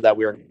weeks ago that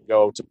we were going to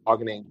go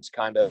tobogganing to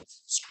kind of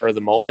spur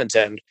the moment.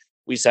 And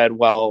we said,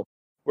 well,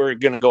 we're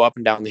going to go up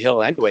and down the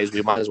hill anyways.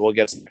 We might as well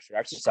get some extra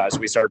exercise. So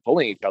we started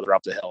pulling each other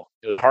up the hill.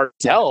 It was hard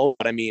to tell,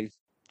 but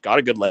got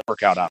a good leg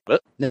workout out of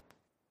it.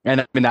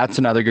 And that's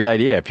another good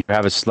idea. If you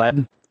have a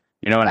sled,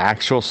 an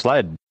actual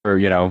sled for,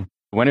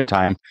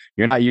 wintertime,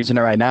 you're not using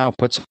it right now,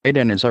 put some weight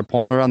in and start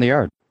pulling around the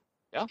yard.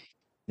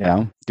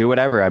 Yeah. Do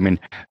whatever.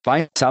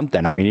 Find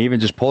something. Even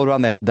just pull it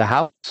around the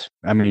house.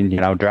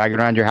 Drag it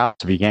around your house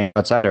if you can't go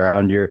outside or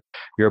around your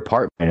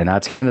apartment. And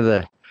that's kind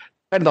of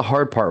the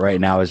hard part right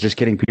now, is just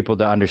getting people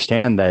to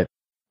understand that,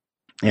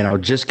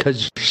 just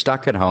because you're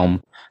stuck at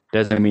home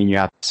doesn't mean you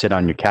have to sit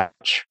on your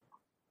couch,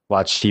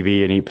 watch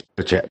TV, and eat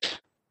potato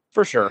chips.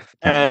 For sure.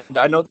 And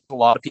I know there's a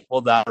lot of people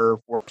that are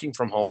working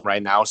from home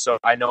right now. So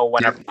I know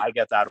whenever I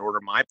get that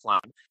order, my plan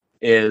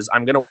is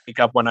I'm going to wake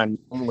up when I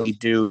normally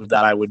do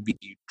that. I would be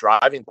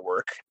driving to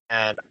work,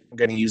 and I'm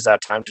going to use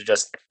that time to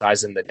just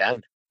exercise in the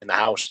den, in the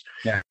house.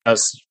 Yeah.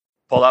 Just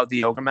pull out the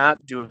yoga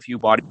mat, do a few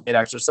body weight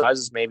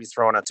exercises, maybe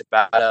throwing a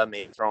Tabata,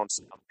 maybe throwing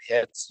some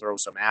hits, throw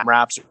some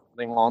AMRAPs or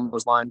something along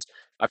those lines.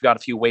 I've got a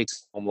few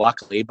weights at home,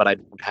 luckily, but I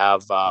don't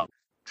have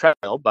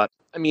treadmill. But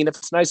if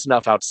it's nice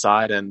enough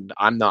outside and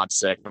I'm not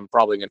sick, I'm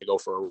probably going to go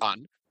for a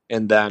run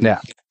and then go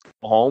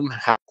home,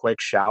 have a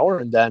quick shower,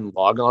 and then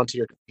log onto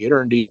your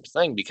computer and do your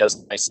thing. Because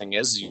the nice thing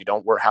is you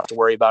don't have to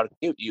worry about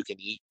it. You can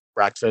eat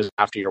breakfast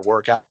after your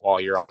workout while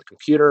you're on the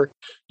computer.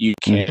 You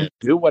can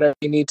do whatever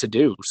you need to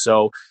do.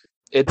 So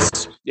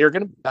you're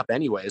going to be up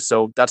anyway.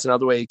 So that's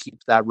another way to keep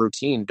that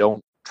routine.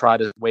 Don't try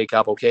to wake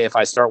up. Okay, if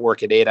I start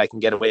work at 8, I can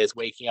get away with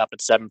waking up at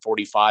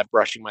 7:45,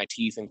 brushing my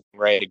teeth and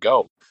ready to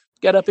go.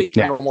 Get up at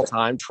your normal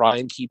time, try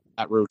and keep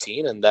that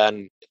routine, and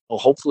then it'll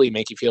hopefully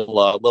make you feel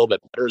a little bit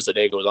better as the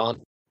day goes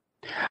on.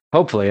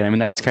 Hopefully.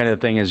 That's kind of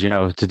the thing is,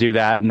 to do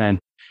that. And then,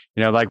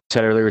 like I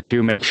said earlier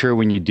too, make sure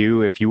when you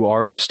do, if you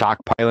are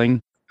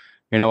stockpiling,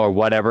 or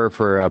whatever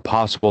for a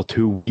possible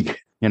 2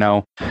 week,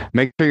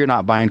 make sure you're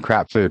not buying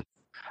crap food.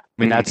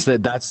 That's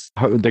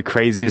the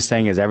craziest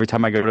thing is every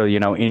time I go to,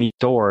 any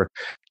store,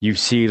 you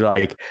see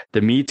like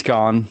the meat's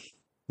gone,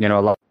 a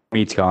lot of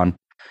meat's gone,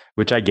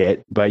 which I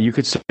get, but you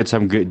could still get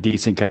some good,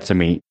 decent cuts of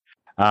meat.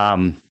 At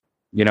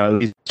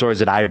these stores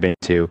that I've been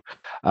to,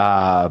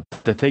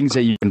 the things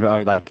that you can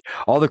like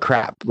all the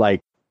crap,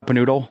 like cup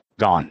noodle,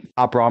 gone,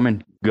 top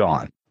ramen,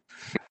 gone,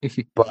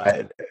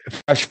 but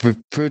fresh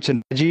fruits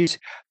and veggies,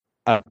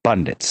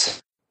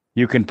 abundance.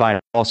 You can find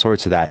all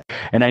sorts of that.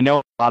 And I know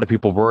a lot of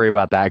people worry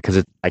about that because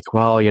it's like,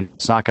 well,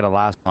 it's not going to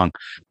last long.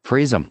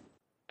 Freeze them.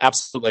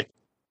 Absolutely.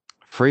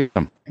 Freeze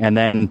them. And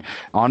then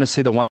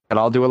honestly, the one that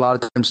I'll do a lot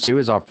of times too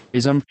is I'll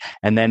freeze them.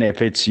 And then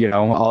if it's,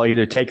 I'll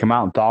either take them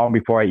out and thaw them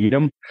before I eat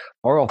them,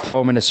 or I'll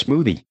throw them in a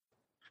smoothie.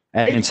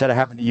 And instead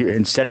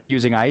of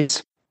using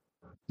ice,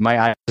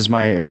 my ice is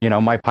my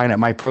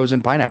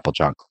frozen pineapple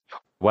chunk,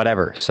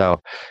 whatever.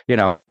 So,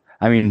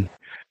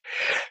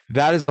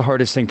 that is the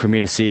hardest thing for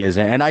me to see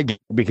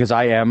because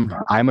I'm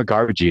a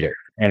garbage eater,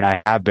 and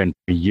I have been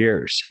for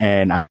years,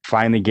 and I'm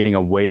finally getting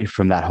away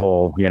from that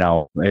whole,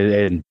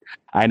 and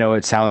I know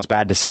it sounds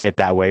bad to say it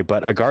that way,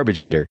 but a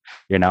garbage eater,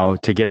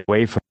 to get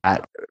away from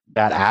that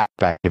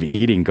aspect of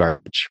eating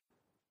garbage,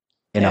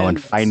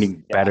 and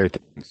finding better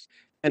things.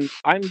 And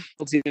I'm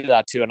guilty of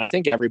that too. And I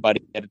think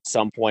everybody at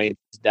some point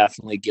is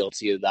definitely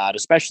guilty of that,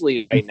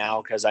 especially right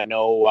now, because I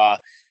know,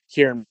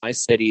 here in my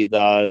city,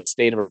 the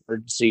state of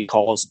emergency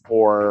calls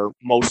for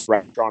most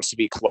restaurants to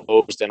be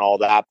closed and all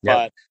that,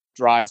 but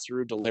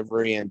drive-through,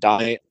 delivery, and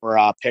dine or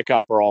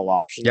pickup are all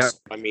options. Yep.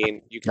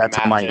 You can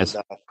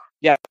imagine.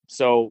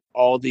 So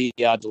all the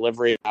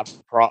delivery apps.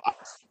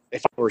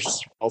 If I were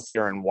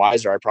healthier and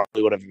wiser, I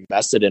probably would have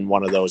invested in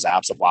one of those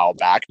apps a while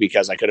back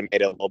because I could have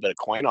made a little bit of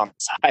coin on the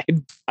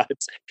side. But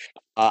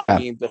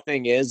the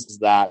thing is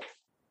that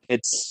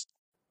it's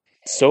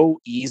so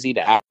easy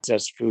to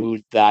access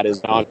food that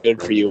is not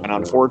good for you, and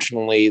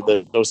unfortunately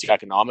the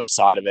socioeconomic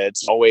side of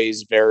it's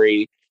always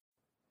very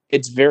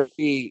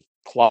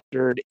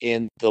cluttered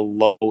in the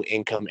low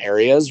income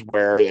areas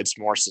where it's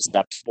more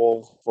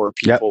susceptible for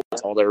people.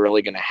 That's all they're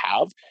really going to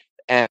have,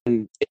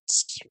 and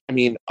it's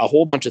a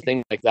whole bunch of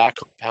things like that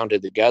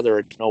compounded together.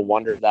 It's no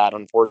wonder that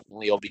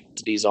unfortunately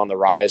obesity is on the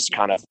rise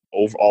kind of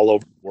all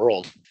over the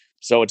world.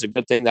 So it's a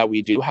good thing that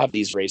we do have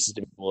these races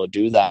to be able to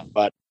do that.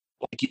 But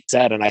like you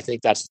said, and I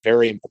think that's a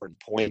very important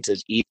point,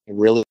 is eating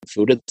really good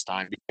food at this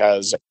time,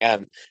 because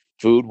again,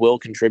 food will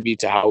contribute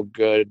to how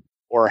good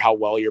or how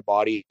well your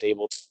body is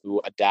able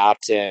to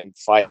adapt and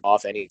fight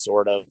off any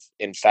sort of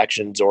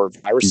infections or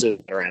viruses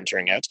that are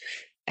entering it.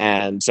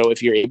 And so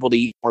if you're able to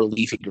eat more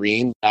leafy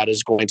green, that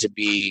is going to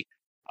be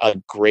a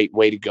great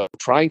way to go.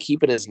 Try and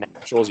keep it as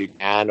natural as you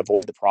can,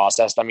 avoid the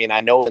processed. I mean,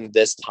 I know in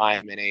this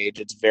time and age,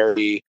 it's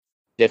very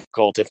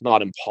difficult, if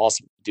not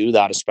impossible, to do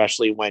that,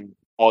 especially when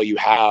all you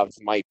have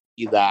might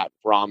be that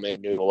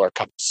ramen noodle or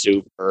cup of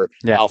soup or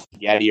Alpha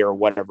Yeti or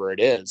whatever it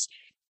is.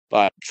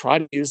 But try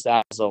to use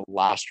that as a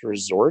last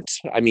resort.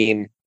 I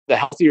mean, the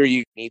healthier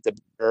you eat, the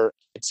better.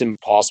 It's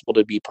impossible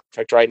to be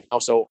perfect right now.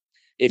 So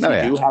if you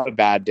do have a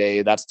bad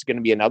day, that's going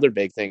to be another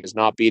big thing, is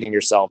not beating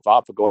yourself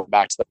up, but going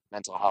back to the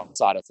mental health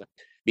side of things.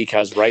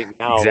 Because right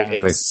now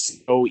it's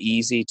so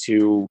easy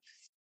to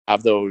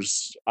have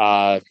those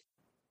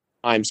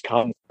times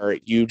come where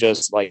you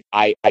just like,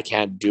 I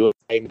can't do it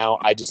right now.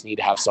 I just need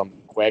to have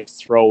something quick,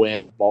 throw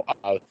in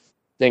a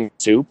thing of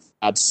soup.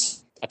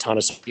 That's a ton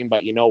of sodium,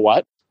 but you know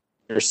what?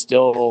 You're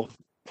still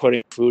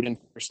putting food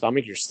into your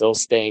stomach. You're still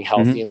staying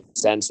healthy in the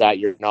sense that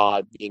you're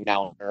not being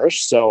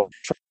malnourished. So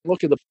try to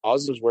look at the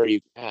positives where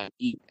you can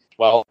eat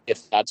well,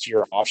 if that's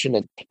your option,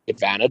 and take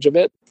advantage of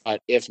it.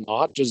 But if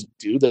not, just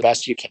do the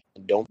best you can.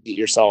 Don't beat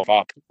yourself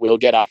up. We'll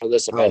get out of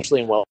this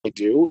eventually, and when we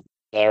do,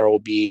 there will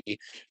be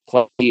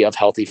plenty of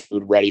healthy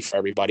food ready for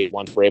everybody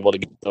once we're able to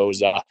get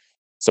those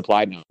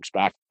supply networks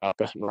back up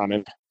and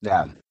running.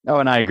 Yeah. Oh,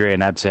 and I agree.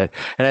 And that's it.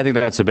 And I think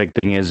that's the big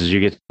thing is you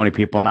get 20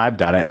 people, and I've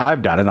done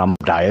it on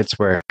diets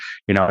where,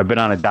 I've been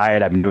on a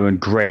diet, I've been doing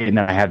great. And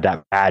then I have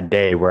that bad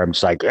day where I'm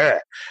just like,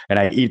 ugh, and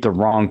I eat the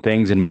wrong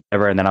things and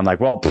whatever. And then I'm like,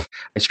 well,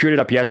 I screwed it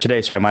up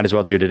yesterday, so I might as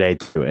well do today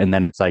too. And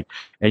then it's like,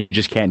 and you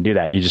just can't do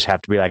that. You just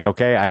have to be like,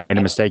 okay, I made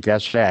a mistake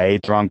yesterday. I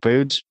ate the wrong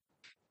foods.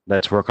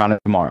 Let's work on it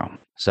tomorrow.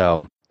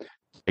 So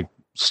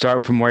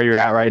start from where you're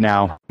at right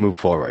now, move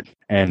forward.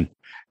 And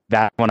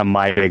that's one of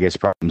my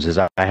biggest problems is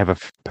I have a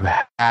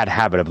bad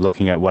habit of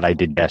looking at what I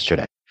did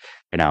yesterday,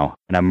 and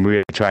I'm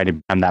really trying to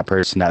become that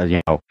person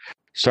that,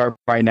 start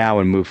right now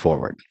and move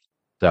forward.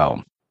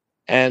 So,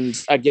 and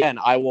again,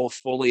 I will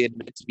fully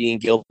admit to being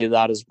guilty of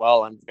that as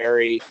well. I'm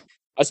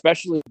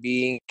especially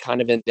being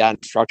kind of in that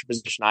instructor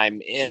position I'm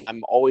in,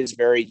 I'm always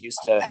very used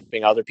to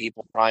helping other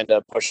people, trying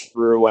to push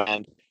through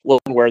and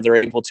look where they're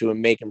able to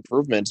and make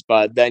improvements.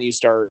 But then you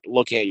start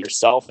looking at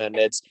yourself, and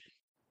it's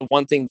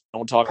one thing I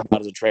don't talk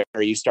about as a trainer.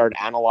 You start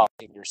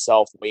analyzing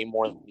yourself way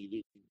more than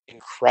you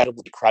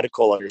incredibly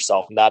critical of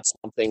yourself. And that's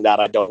something that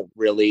I don't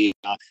really,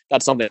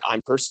 that's something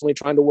I'm personally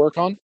trying to work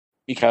on,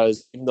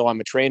 because even though I'm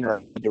a trainer, I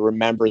need to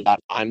remember that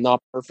I'm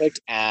not perfect.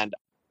 And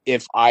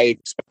if I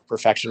expect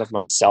perfection of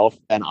myself,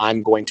 then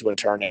I'm going to in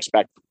turn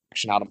expect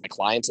perfection out of my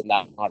clients, and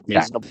that's not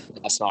reasonable.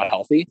 That's not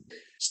healthy.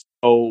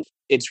 So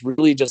it's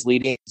really just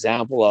leading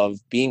example of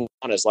being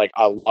honest. Like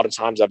a lot of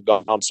times I've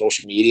gone on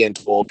social media and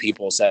told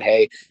people, said,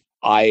 hey,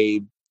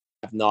 I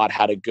have not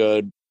had a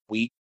good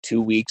week,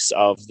 2 weeks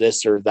of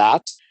this or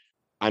that.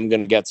 I'm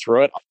going to get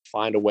through it. I'll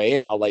find a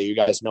way. I'll let you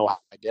guys know how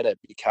I did it,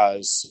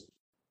 because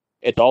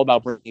it's all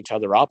about bringing each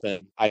other up.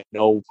 And I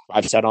know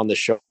I've said on the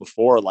show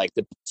before, like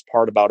the best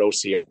part about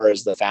OCR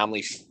is the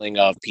family feeling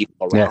of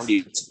people around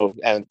you. So,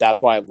 and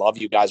that's why I love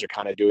you guys are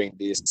kind of doing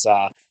this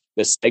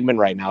segment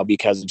right now,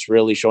 because it's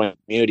really showing the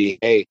community,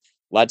 hey,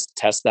 let's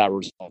test that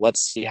result.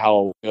 Let's see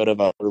how good of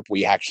a group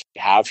we actually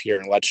have here.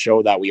 And let's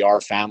show that we are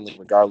family,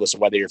 regardless of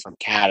whether you're from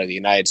Canada, the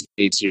United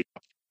States.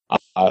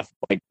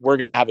 Like we're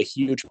going to have a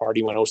huge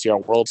party when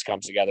OCR Worlds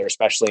comes together,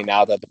 especially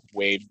now that they've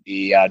waived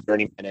the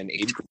journeyman and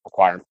age group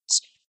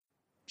requirements.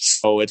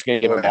 So it's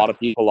going to give a lot of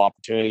people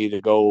opportunity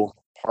to go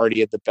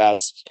party at the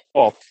best.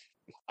 Well,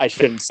 I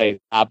shouldn't say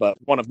that, but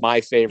one of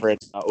my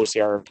favorite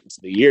OCR events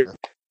of the year.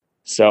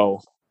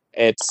 So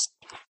let's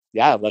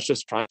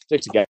just try and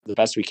stick together the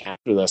best we can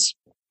through this.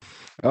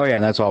 Oh yeah,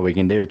 and that's all we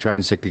can do. Try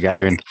and stick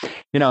together. And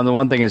the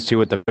one thing is too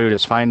with the food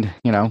is find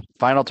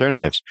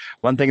alternatives.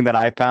 One thing that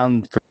I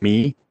found for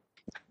me,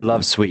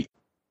 love sweet.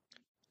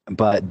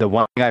 But the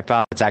one thing I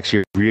found that's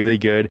actually really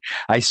good,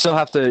 I still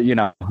have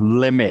to,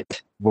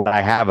 limit what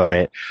I have of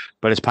it,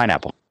 but it's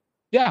pineapple.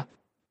 Yeah.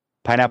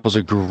 Pineapple's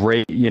a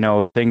great,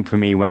 thing for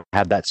me when I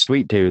have that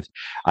sweet tooth.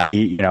 I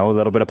eat, a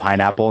little bit of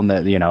pineapple, and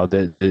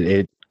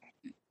it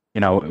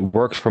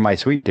works for my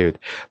sweet tooth.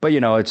 But,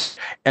 it's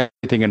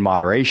everything in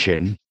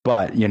moderation.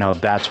 But,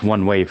 that's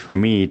one way for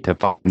me to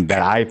find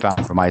that I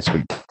found for my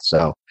sweet tooth.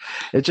 So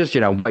it's just,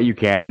 what you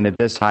can. And at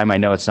this time, I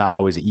know it's not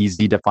always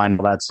easy to find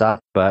all that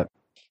stuff, but,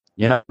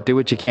 do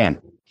what you can.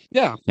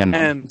 Yeah.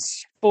 And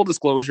full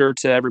disclosure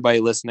to everybody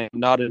listening, I'm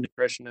not a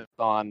nutritionist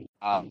on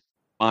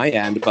my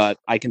end, but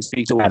I can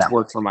speak to what's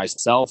worked for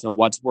myself, and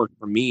what's worked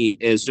for me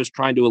is just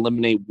trying to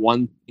eliminate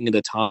one thing at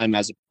a time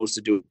as opposed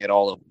to doing it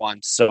all at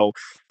once. So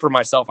for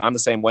myself, I'm the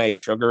same way.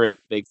 Sugar is a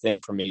big thing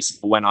for me.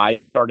 So when I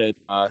started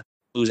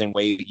losing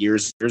weight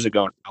years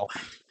ago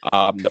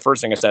now. The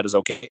first thing I said is,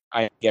 okay,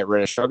 I get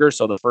rid of sugar.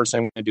 So the first thing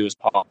I'm going to do is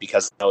pop,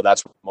 because I know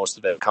that's where most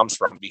of it comes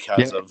from,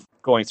 because of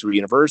going through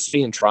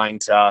university and trying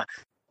to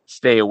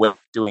stay away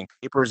doing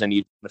papers and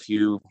eat a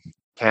few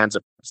cans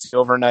of Pepsi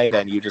overnight,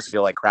 and you just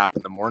feel like crap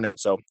in the morning.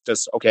 So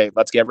just, okay,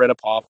 let's get rid of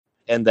pop,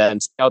 and then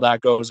see how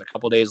that goes. A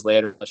couple days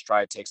later, let's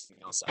try to take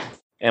something else out.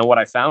 And what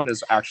I found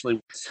is actually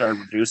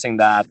started reducing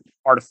that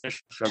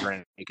artificial sugar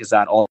intake, because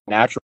that all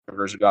natural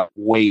sugars got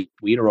way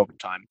sweeter over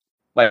time.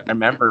 Like, I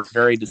remember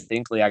very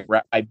distinctly,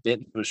 I bit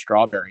into a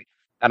strawberry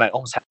and I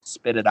almost had to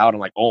spit it out. I'm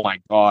like, oh my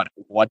God,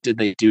 what did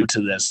they do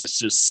to this? It's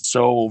just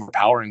so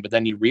overpowering. But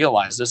then you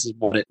realize this is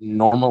what it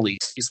normally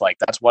tastes like.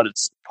 That's what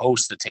it's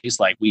supposed to taste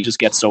like. We just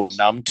get so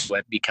numb to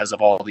it because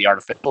of all the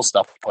artificial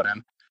stuff we put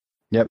in.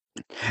 Yep.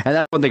 And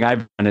that's one thing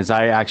I've done is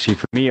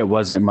for me, it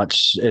wasn't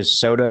much as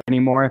soda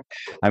anymore.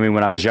 I mean,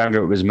 when I was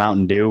younger, it was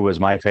Mountain Dew was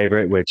my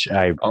favorite, which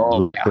it's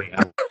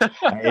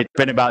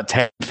been about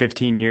 10,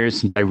 15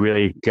 years since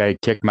I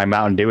kicked my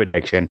Mountain Dew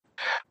addiction,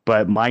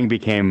 but mine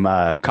became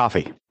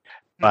coffee.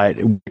 But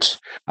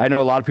I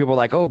know a lot of people are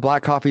like, oh,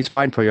 black coffee is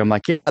fine for you. I'm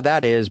like, yeah,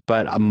 that is.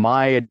 But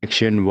my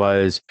addiction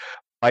was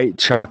white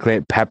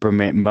chocolate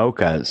peppermint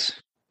mochas.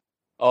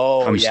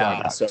 Oh,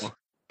 yeah.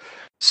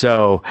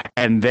 So,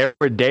 and there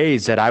were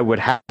days that I would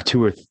have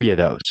 2 or 3 of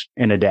those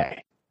in a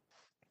day.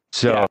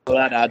 So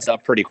that adds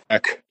up pretty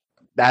quick.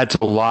 That's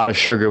a lot of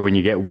sugar when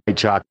you get white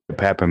chocolate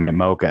peppermint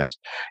mochas,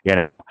 you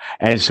know.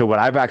 And so what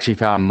I've actually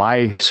found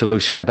my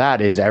solution to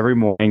that is every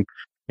morning,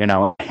 you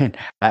know,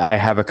 I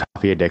have a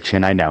coffee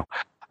addiction. I know.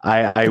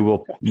 I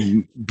will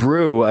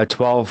brew a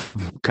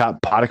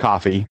 12-cup pot of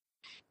coffee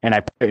and I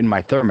put it in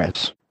my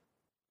thermos.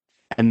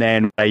 And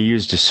then what I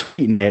use to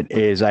sweeten it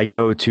is I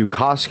go to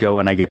Costco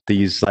and I get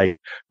these like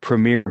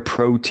Premier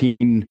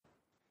Protein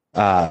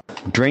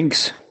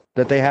drinks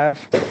that they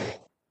have.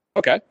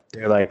 Okay.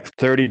 They're like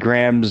 30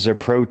 grams of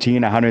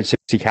protein,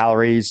 160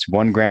 calories,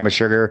 1 gram of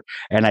sugar.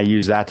 And I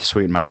use that to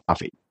sweeten my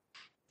coffee.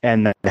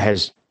 And that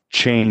has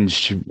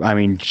changed. I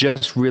mean,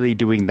 just really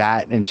doing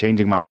that and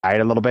changing my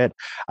diet a little bit,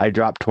 I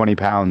dropped 20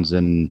 pounds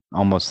in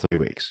almost 3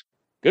 weeks.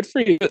 Good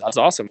for you. That's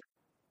awesome.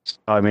 So,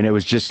 I mean, it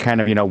was just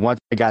kind of, you know, once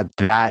I got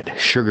that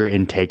sugar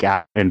intake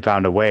out and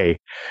found a way,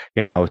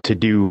 you know, to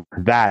do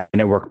that,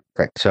 and it worked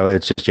perfect. So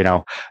it's just, you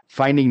know,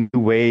 finding new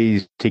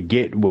ways to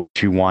get what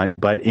you want,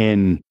 but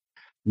in,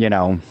 you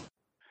know,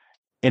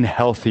 in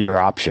healthier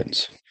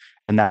options.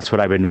 And that's what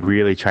I've been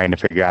really trying to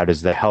figure out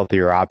is the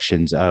healthier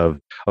options of,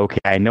 okay,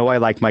 I know I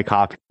like my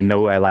coffee. I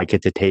know I like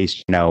it to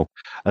taste, you know,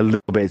 a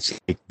little bit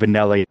like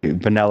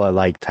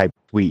vanilla-like type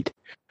sweet.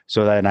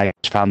 So then I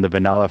found the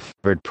vanilla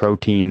flavored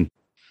protein,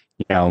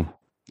 you know,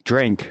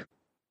 drink,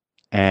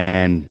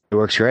 and it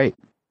works great.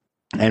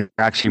 And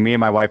actually, me and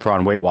my wife are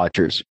on Weight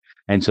Watchers,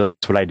 and so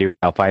that's what I do.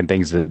 I'll find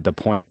things the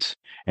points,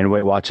 and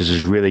Weight Watchers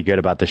is really good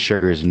about the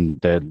sugars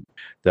and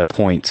the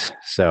points.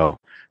 So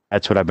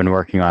that's what I've been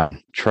working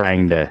on,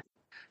 trying to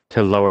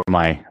lower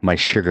my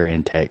sugar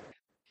intake.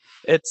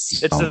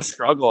 It's a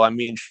struggle. I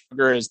mean,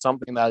 sugar is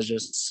something that is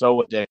just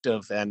so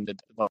addictive, and the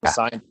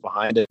science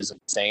behind it is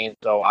insane.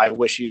 So I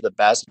wish you the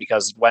best,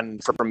 because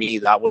for me,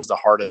 that was the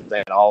hardest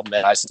thing. I'll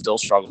admit, I still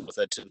struggle with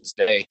it to this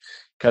day,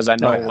 because I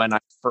know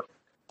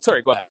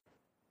sorry, go ahead.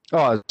 Oh,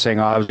 I was saying,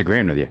 I was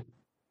agreeing with you.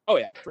 Oh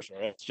yeah, for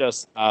sure. It's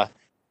just,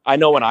 I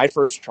know when I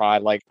first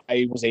tried, like,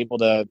 I was able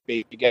to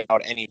get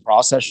out any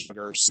processed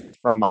sugars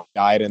from my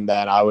diet, and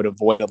then I would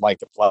avoid it like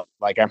the plague.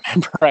 Like, I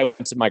remember I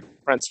went to my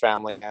friend's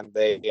family, and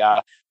they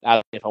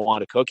asked me if I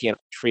wanted a cookie, and I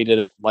treated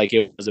it like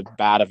it was a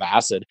vat of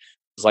acid.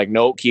 It's like,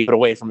 no, keep it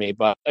away from me.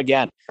 But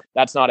again,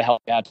 that's not a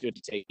healthy attitude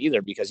to take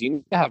either, because you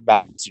need to have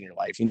balance in your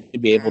life. You need to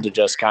be able to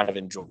just kind of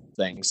enjoy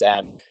things.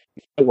 And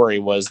my worry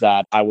was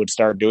that I would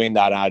start doing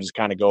that, and I just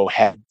kind of go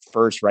head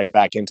first right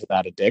back into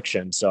that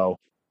addiction. So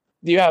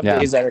you have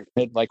days that are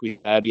good, like we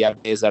said. You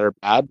have days that are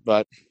bad,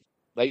 but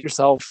let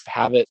yourself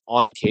have it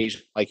on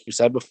occasion, like you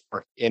said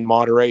before, in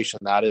moderation.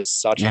 That is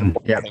such an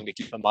important thing to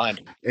keep in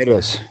mind. It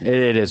is.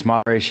 It is.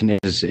 Moderation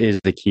is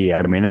the key.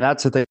 I mean, and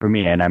that's the thing for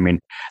me. And I mean,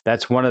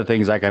 that's one of the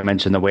things, like I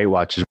mentioned, the Weight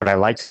Watchers. What I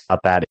like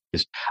about that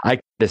is I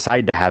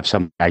decide to have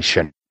something I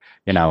shouldn't.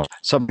 You know,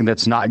 something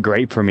that's not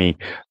great for me.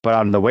 But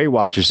on the Weight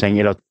Watchers thing,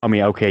 it'll tell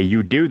me, okay,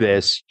 you do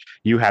this,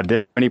 you have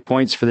this many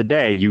points for the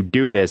day. You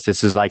do this.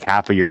 This is like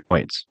half of your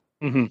points.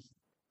 Mm-hmm.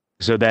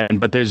 So then,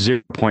 but there's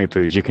 0 point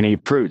foods. You can eat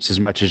fruits as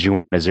much as you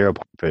want as 0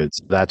 point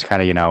foods. That's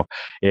kind of,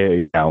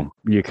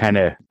 you kind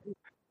of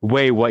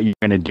weigh what you're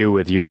going to do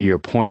with your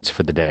points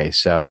for the day.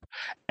 So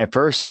at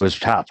first it was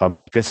tough.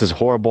 This is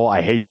horrible.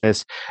 I hate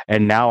this.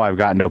 And now I've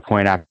gotten to a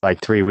point after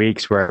like 3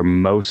 weeks where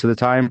most of the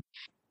time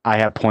I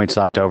have points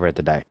left over at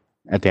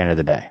the end of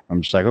the day.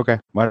 I'm just like, okay,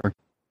 whatever.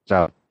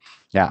 So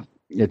yeah,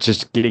 it's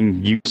just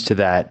getting used to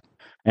that.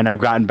 And I've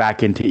gotten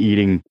back into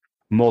eating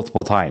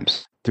multiple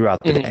times throughout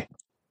the day,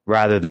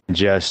 rather than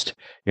just,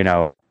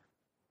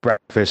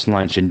 breakfast,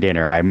 lunch, and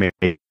dinner. I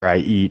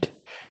eat,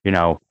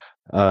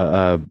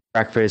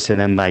 breakfast and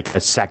then like a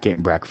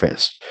second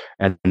breakfast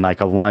and then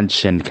like a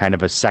lunch and kind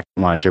of a second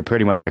lunch, or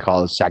pretty much I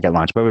call it a second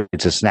lunch, but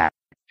it's a snack,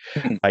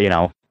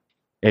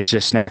 it's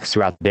just snacks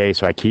throughout the day.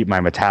 So I keep my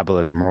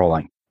metabolism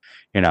rolling,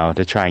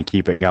 to try and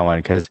keep it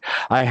going. Because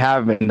I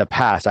have in the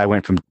past, I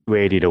went from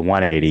 280 to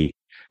 180,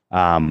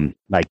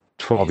 like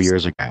 12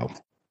 years ago.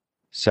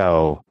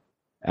 So,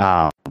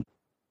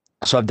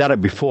 so I've done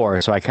it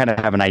before. So I kind of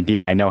have an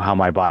idea. I know how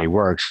my body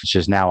works. It's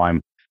just now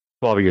I'm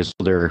 12 years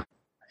older,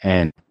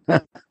 and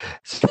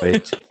so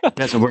it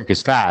doesn't work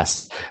as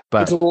fast.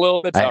 But it's a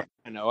little bit tough.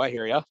 I know. I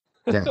hear you.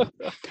 Yeah.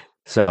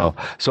 So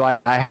I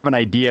have an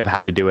idea of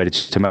how to do it.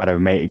 It's just a matter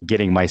of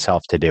getting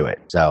myself to do it.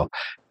 So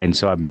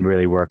I'm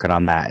really working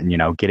on that,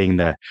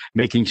 and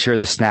making sure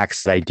the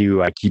snacks that I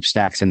do, I keep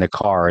snacks in the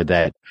car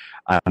that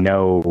I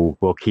know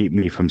will keep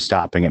me from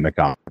stopping at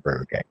McDonald's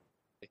Burger King.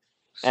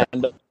 So,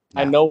 and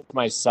I know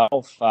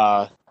myself,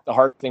 the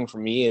hard thing for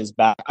me is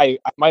I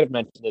might have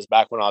mentioned this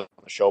back when I was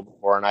on the show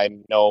before, and I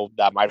know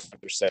that my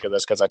friends are sick of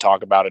this because I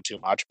talk about it too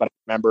much. But I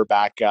remember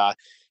back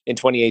in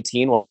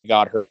 2018 when we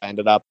got hurt, I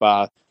ended up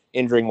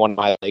injuring one of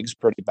my legs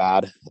pretty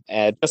bad,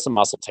 and just a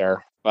muscle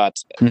tear. But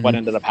what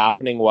ended up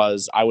happening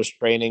was I was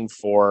training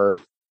to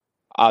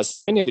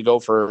go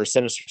for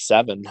Sinister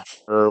 7,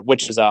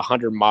 which is a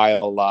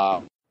 100-mile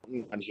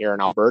run here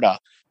in Alberta,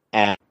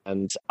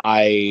 and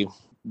I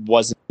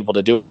wasn't able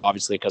to do it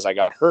obviously because I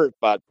got hurt.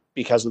 But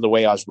because of the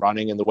way I was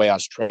running and the way I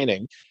was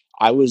training,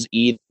 I was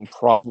eating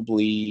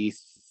probably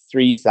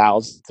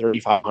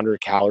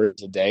 3,500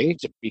 calories a day,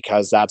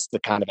 because that's the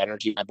kind of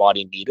energy my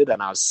body needed,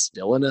 and I was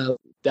still in a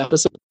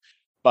deficit.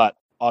 But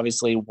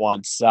obviously,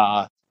 once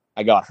I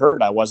got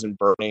hurt, I wasn't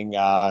burning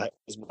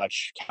as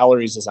much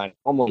calories as I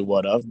normally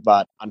would have.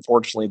 But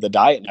unfortunately, the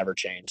diet never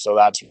changed. So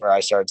that's where I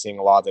started seeing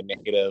a lot of the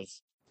negative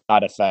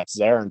side effects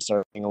there, and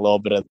started seeing a little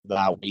bit of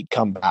that weight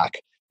come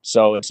back.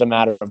 So it's a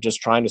matter of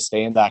just trying to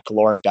stay in that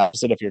caloric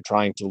deficit if you're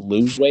trying to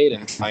lose weight,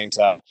 and trying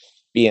to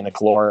be in a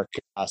caloric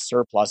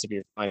surplus if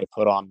you're trying to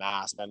put on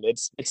mass. And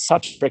it's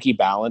such a tricky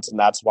balance, and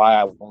that's why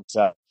I won't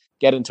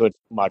get into it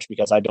too much,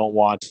 because I don't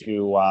want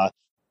to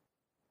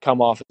come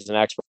off as an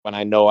expert when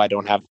I know I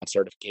don't have that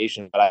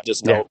certification. But I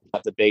just know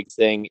that the big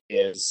thing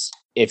is,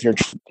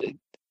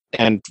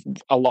 and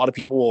a lot of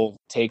people will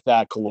take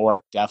that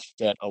caloric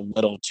deficit a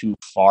little too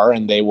far,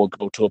 and they will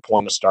go to a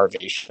point of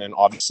starvation. And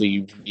obviously,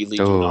 you really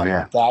do not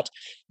want that.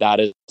 That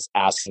is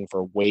asking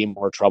for way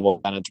more trouble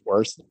than it's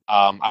worth.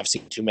 I've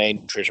seen too many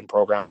nutrition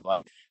programs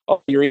like,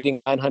 oh, you're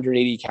eating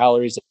 980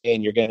 calories a day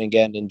and you're going to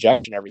get an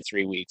injection every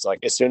 3 weeks. Like,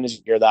 as soon as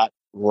you hear that,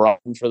 run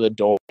for the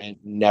door and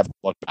never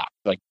look back.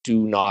 Like,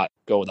 do not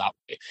go that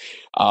way.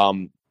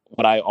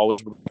 What I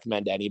always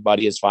recommend to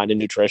anybody is find a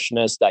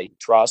nutritionist that you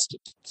trust.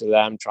 To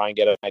them, try and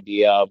get an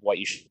idea of what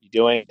you should be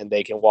doing, and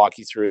they can walk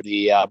you through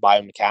the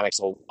biomechanics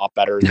a lot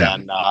better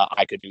than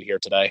I could do here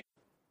today.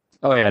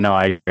 Oh yeah, no,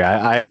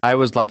 I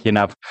was lucky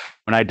enough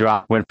when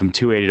I went from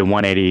 280 to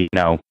 180,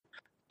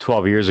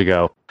 12 years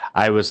ago.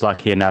 I was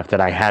lucky enough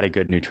that I had a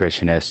good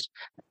nutritionist,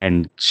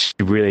 and she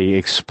really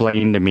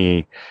explained to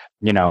me,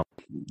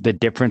 the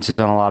differences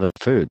in a lot of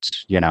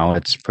foods.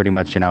 It's pretty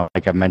much,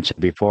 like I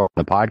mentioned before on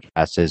the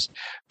podcast, is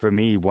for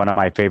me, one of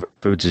my favorite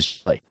foods is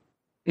chili.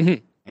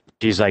 Mm-hmm.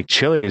 She's like,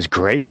 chili is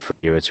great for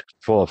you. It's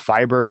full of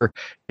fiber.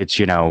 It's,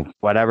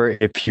 whatever,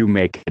 if you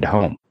make it at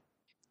home.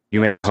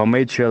 You make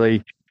homemade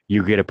chili,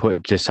 you get to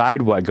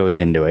decide what goes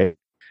into it,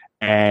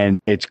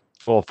 and it's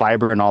full of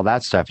fiber and all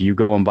that stuff. You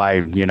go and buy,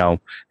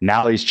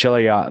 Nally's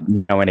chili,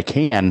 in a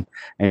can,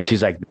 and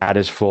she's like, that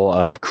is full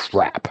of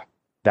crap.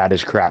 That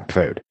is crap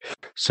food.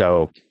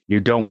 So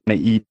you don't want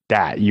to eat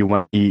that. You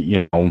want to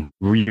eat,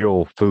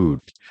 real food.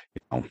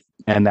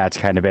 And that's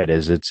kind of it.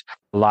 It's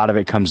a lot of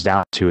it comes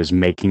down to is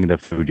making the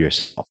food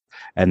yourself.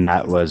 And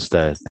that was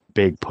the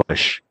big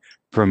push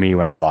for me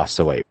when I lost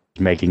the weight,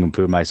 making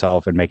food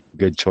myself and making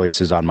good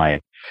choices on my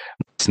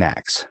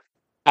snacks.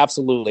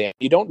 Absolutely.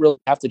 You don't really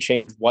have to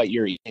change what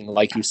you're eating.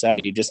 Like you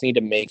said, you just need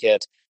to make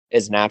it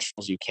as natural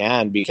as you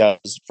can,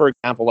 because, for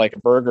example, like a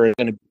burger is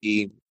going to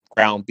be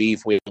ground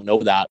beef. We know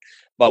that.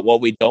 But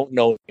what we don't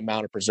know is the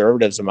amount of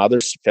preservatives and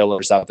other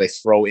fillers that they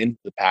throw into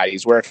the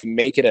patties, where if you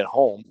make it at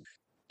home,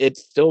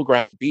 it's still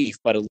ground beef,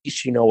 but at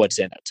least you know what's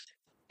in it.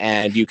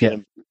 And you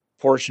can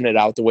portion it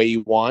out the way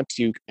you want.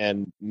 You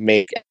can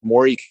make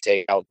more, you can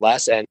take out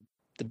less. And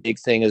the big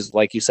thing is,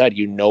 like you said,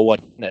 you know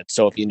what's in it.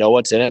 So if you know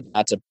what's in it,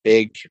 that's a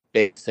big,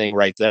 big thing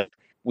right there.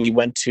 We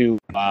went to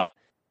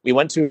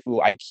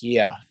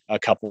IKEA a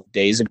couple of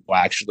days ago,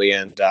 actually,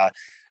 and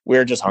we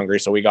were just hungry,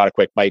 so we got a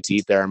quick bite to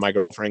eat there. And my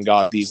girlfriend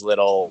got these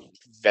little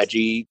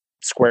veggie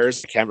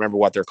squares. I can't remember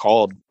what they're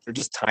called. They're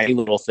just tiny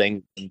little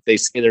things. They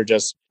say they're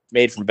just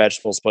made from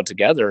vegetables put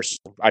together. So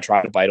I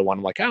tried to bite of one.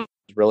 I'm like, oh,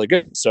 it's really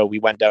good. So we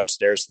went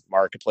downstairs to the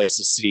marketplace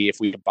to see if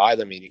we could buy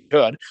them, and you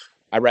could.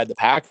 I read the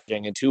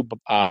packaging and two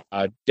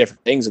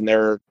different things, and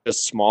they're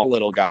just small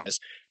little guys.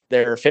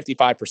 They're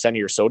 55% of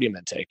your sodium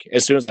intake.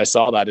 As soon as I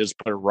saw that, I just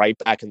put it right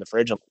back in the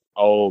fridge. I'm like,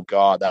 oh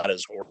God, that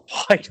is horrible.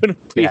 I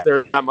couldn't believe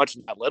there's that much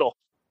in that little.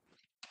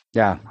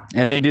 Yeah,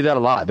 and they do that a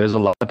lot. There's a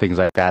lot of things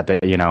like that,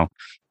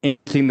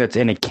 anything that's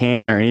in a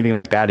can or anything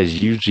like that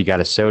is usually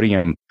got a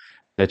sodium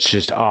that's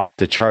just off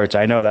the charts.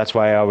 I know that's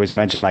why I always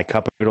mention my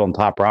cup of noodle and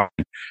top ramen,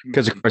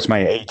 because of course my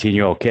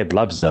 18-year-old kid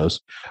loves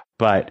those.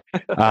 But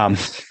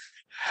if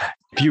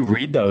you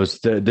read those,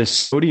 the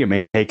sodium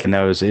intake in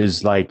those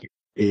is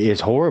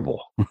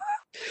horrible.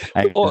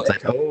 It's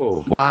like,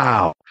 oh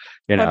wow,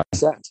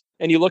 100%.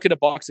 And you look at a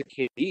box of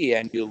KD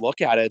and you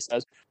look at it, it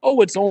says,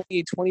 oh, it's only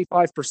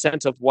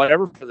 25% of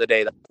whatever for the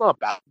day. That's not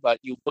bad. But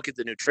you look at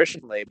the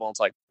nutrition label and it's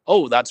like,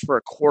 oh, that's for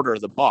a quarter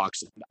of the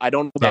box. I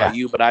don't know about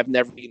you, but I've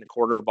never eaten a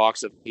quarter of a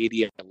box of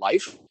KD in my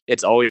life.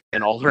 It's always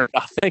been all or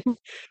nothing.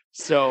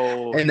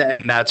 So, and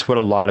that's what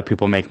a lot of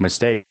people make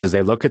mistakes, is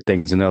they look at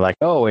things and they're like,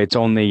 oh, it's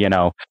only,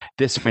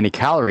 this many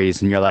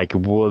calories. And you're like,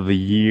 well,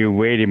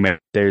 wait a minute.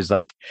 There's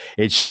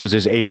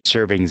there's 8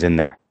 servings in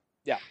there.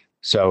 Yeah.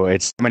 So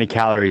it's how many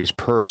calories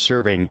per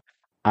serving.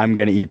 I'm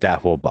going to eat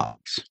that whole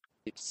box.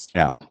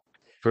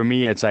 For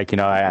me, it's like,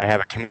 I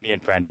have a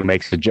comedian friend who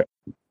makes the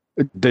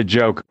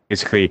joke,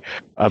 basically,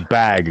 a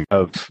bag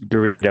of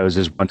Doritos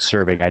is one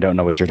serving. I don't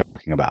know what you're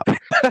talking about,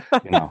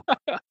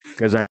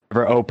 because I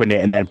never opened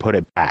it and then put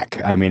it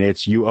back. I mean,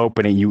 it's you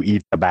open it, you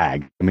eat the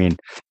bag. I mean,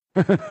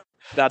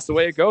 that's the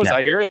way it goes. Yeah.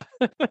 I hear it.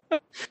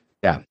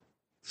 Yeah.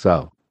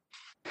 So,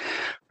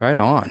 right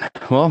on.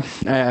 Well,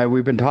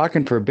 we've been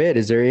talking for a bit.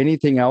 Is there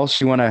anything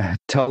else you want to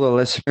tell the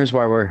listeners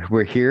while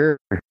we're here?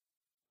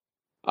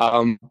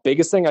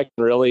 Biggest thing I can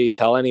really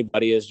tell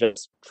anybody is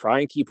just try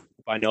and keep.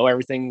 I know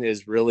everything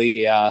is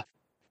really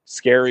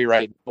scary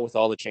right now with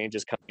all the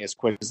changes coming as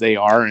quick as they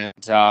are,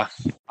 and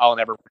I'll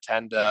never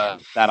pretend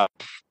that I'm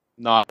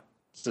not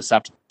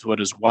susceptible to it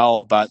as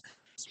well. But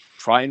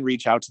try and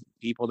reach out to the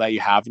people that you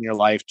have in your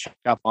life. Check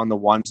up on the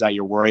ones that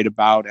you're worried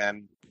about,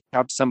 and reach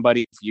out to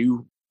somebody if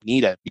you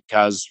need it,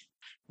 because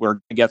we're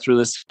going to get through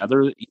this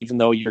together. Even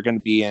though you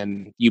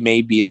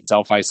may be in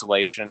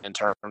self-isolation in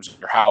terms of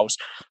your house,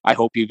 I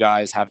hope you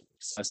guys have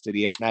access to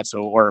the internet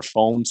or a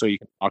phone so you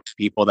can talk to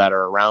people that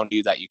are around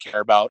you that you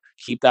care about.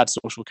 Keep that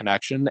social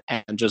connection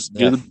and just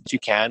do the best you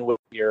can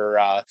with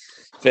your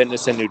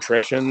fitness and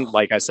nutrition.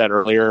 Like I said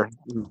earlier,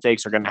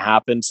 mistakes are going to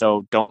happen,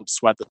 so don't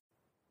sweat the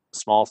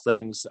small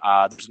things.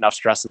 There's enough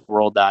stress in the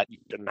world that you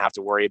shouldn't have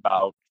to worry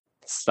about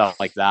stuff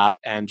like that,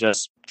 and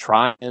just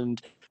try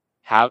and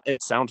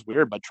it sounds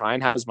weird, but try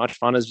and have as much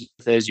fun as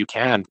you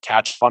can.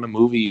 Catch fun a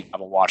movie you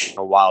haven't watched in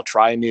a while.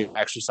 Try a new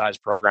exercise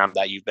program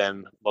that you've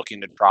been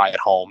looking to try at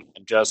home,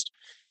 and just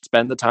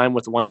spend the time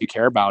with the one you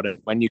care about. And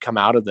when you come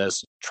out of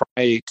this,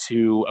 try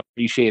to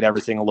appreciate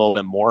everything a little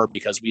bit more,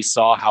 because we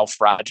saw how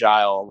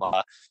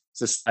fragile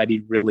society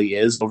really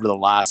is over the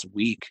last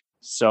week.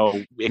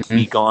 So it can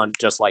be gone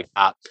just like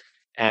that.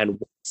 And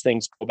once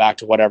things go back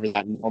to whatever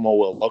that normal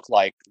will look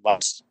like,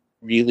 let's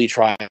really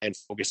try and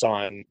focus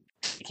on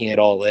taking it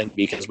all in,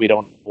 because we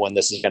don't know when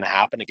this is going to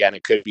happen again.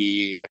 It could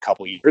be a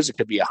couple years, it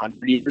could be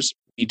 100 years.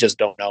 We just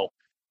don't know.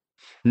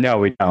 No,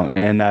 we don't,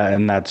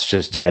 and that's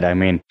just it. I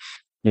mean,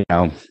 we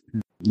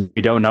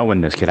don't know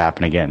when this could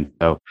happen again,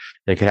 so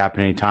it could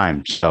happen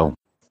anytime. So,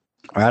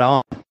 right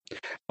on.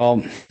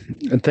 Well,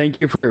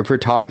 thank you for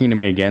talking to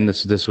me again.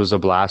 This was a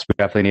blast. We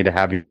definitely need to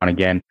have you on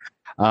again.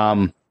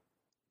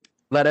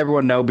 Let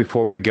everyone know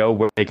before we go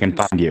where they can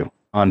find you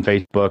on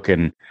Facebook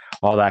and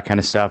all that kind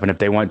of stuff, and if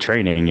they want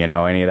training,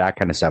 any of that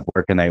kind of stuff,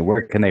 where can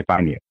they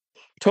find you?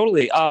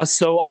 Totally.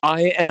 So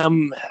I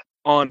am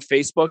on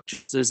Facebook.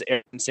 This is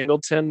Aaron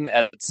Singleton,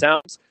 as it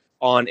sounds.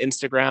 On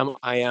Instagram,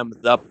 I am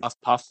the Buff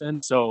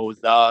Puffin. So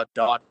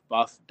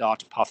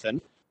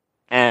the.buff.puffin.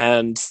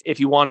 And if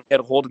you want to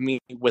get a hold of me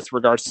with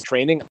regards to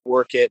training, I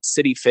work at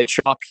City Fit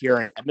Shop here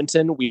in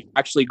Edmonton. We're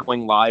actually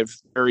going live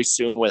very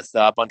soon with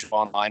a bunch of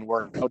online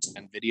workouts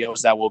and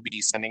videos that we'll be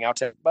sending out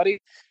to everybody.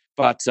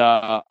 But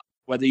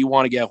whether you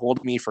want to get a hold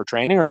of me for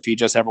training, or if you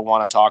just ever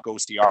want to talk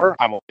OCR,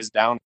 I'm always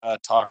down to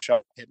talk show.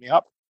 Hit me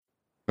up.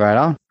 Right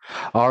on.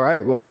 All right.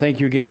 Well,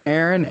 thank you again,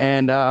 Aaron,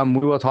 and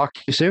we will talk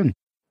to you soon.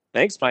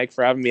 Thanks, Mike,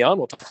 for having me on.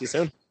 We'll talk to you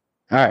soon.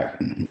 All right.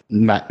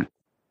 Bye.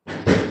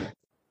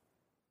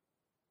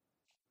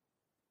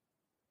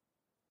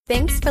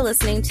 Thanks for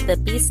listening to the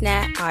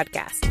BeastNet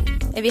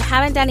podcast. If you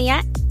haven't done it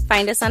yet,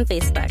 find us on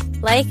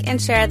Facebook, like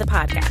and share the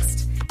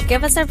podcast.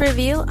 Give us a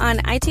review on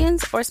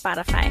iTunes or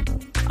Spotify.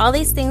 All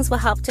these things will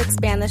help to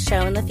expand the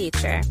show in the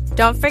future.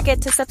 Don't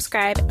forget to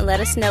subscribe and let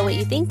us know what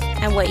you think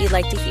and what you'd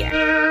like to hear.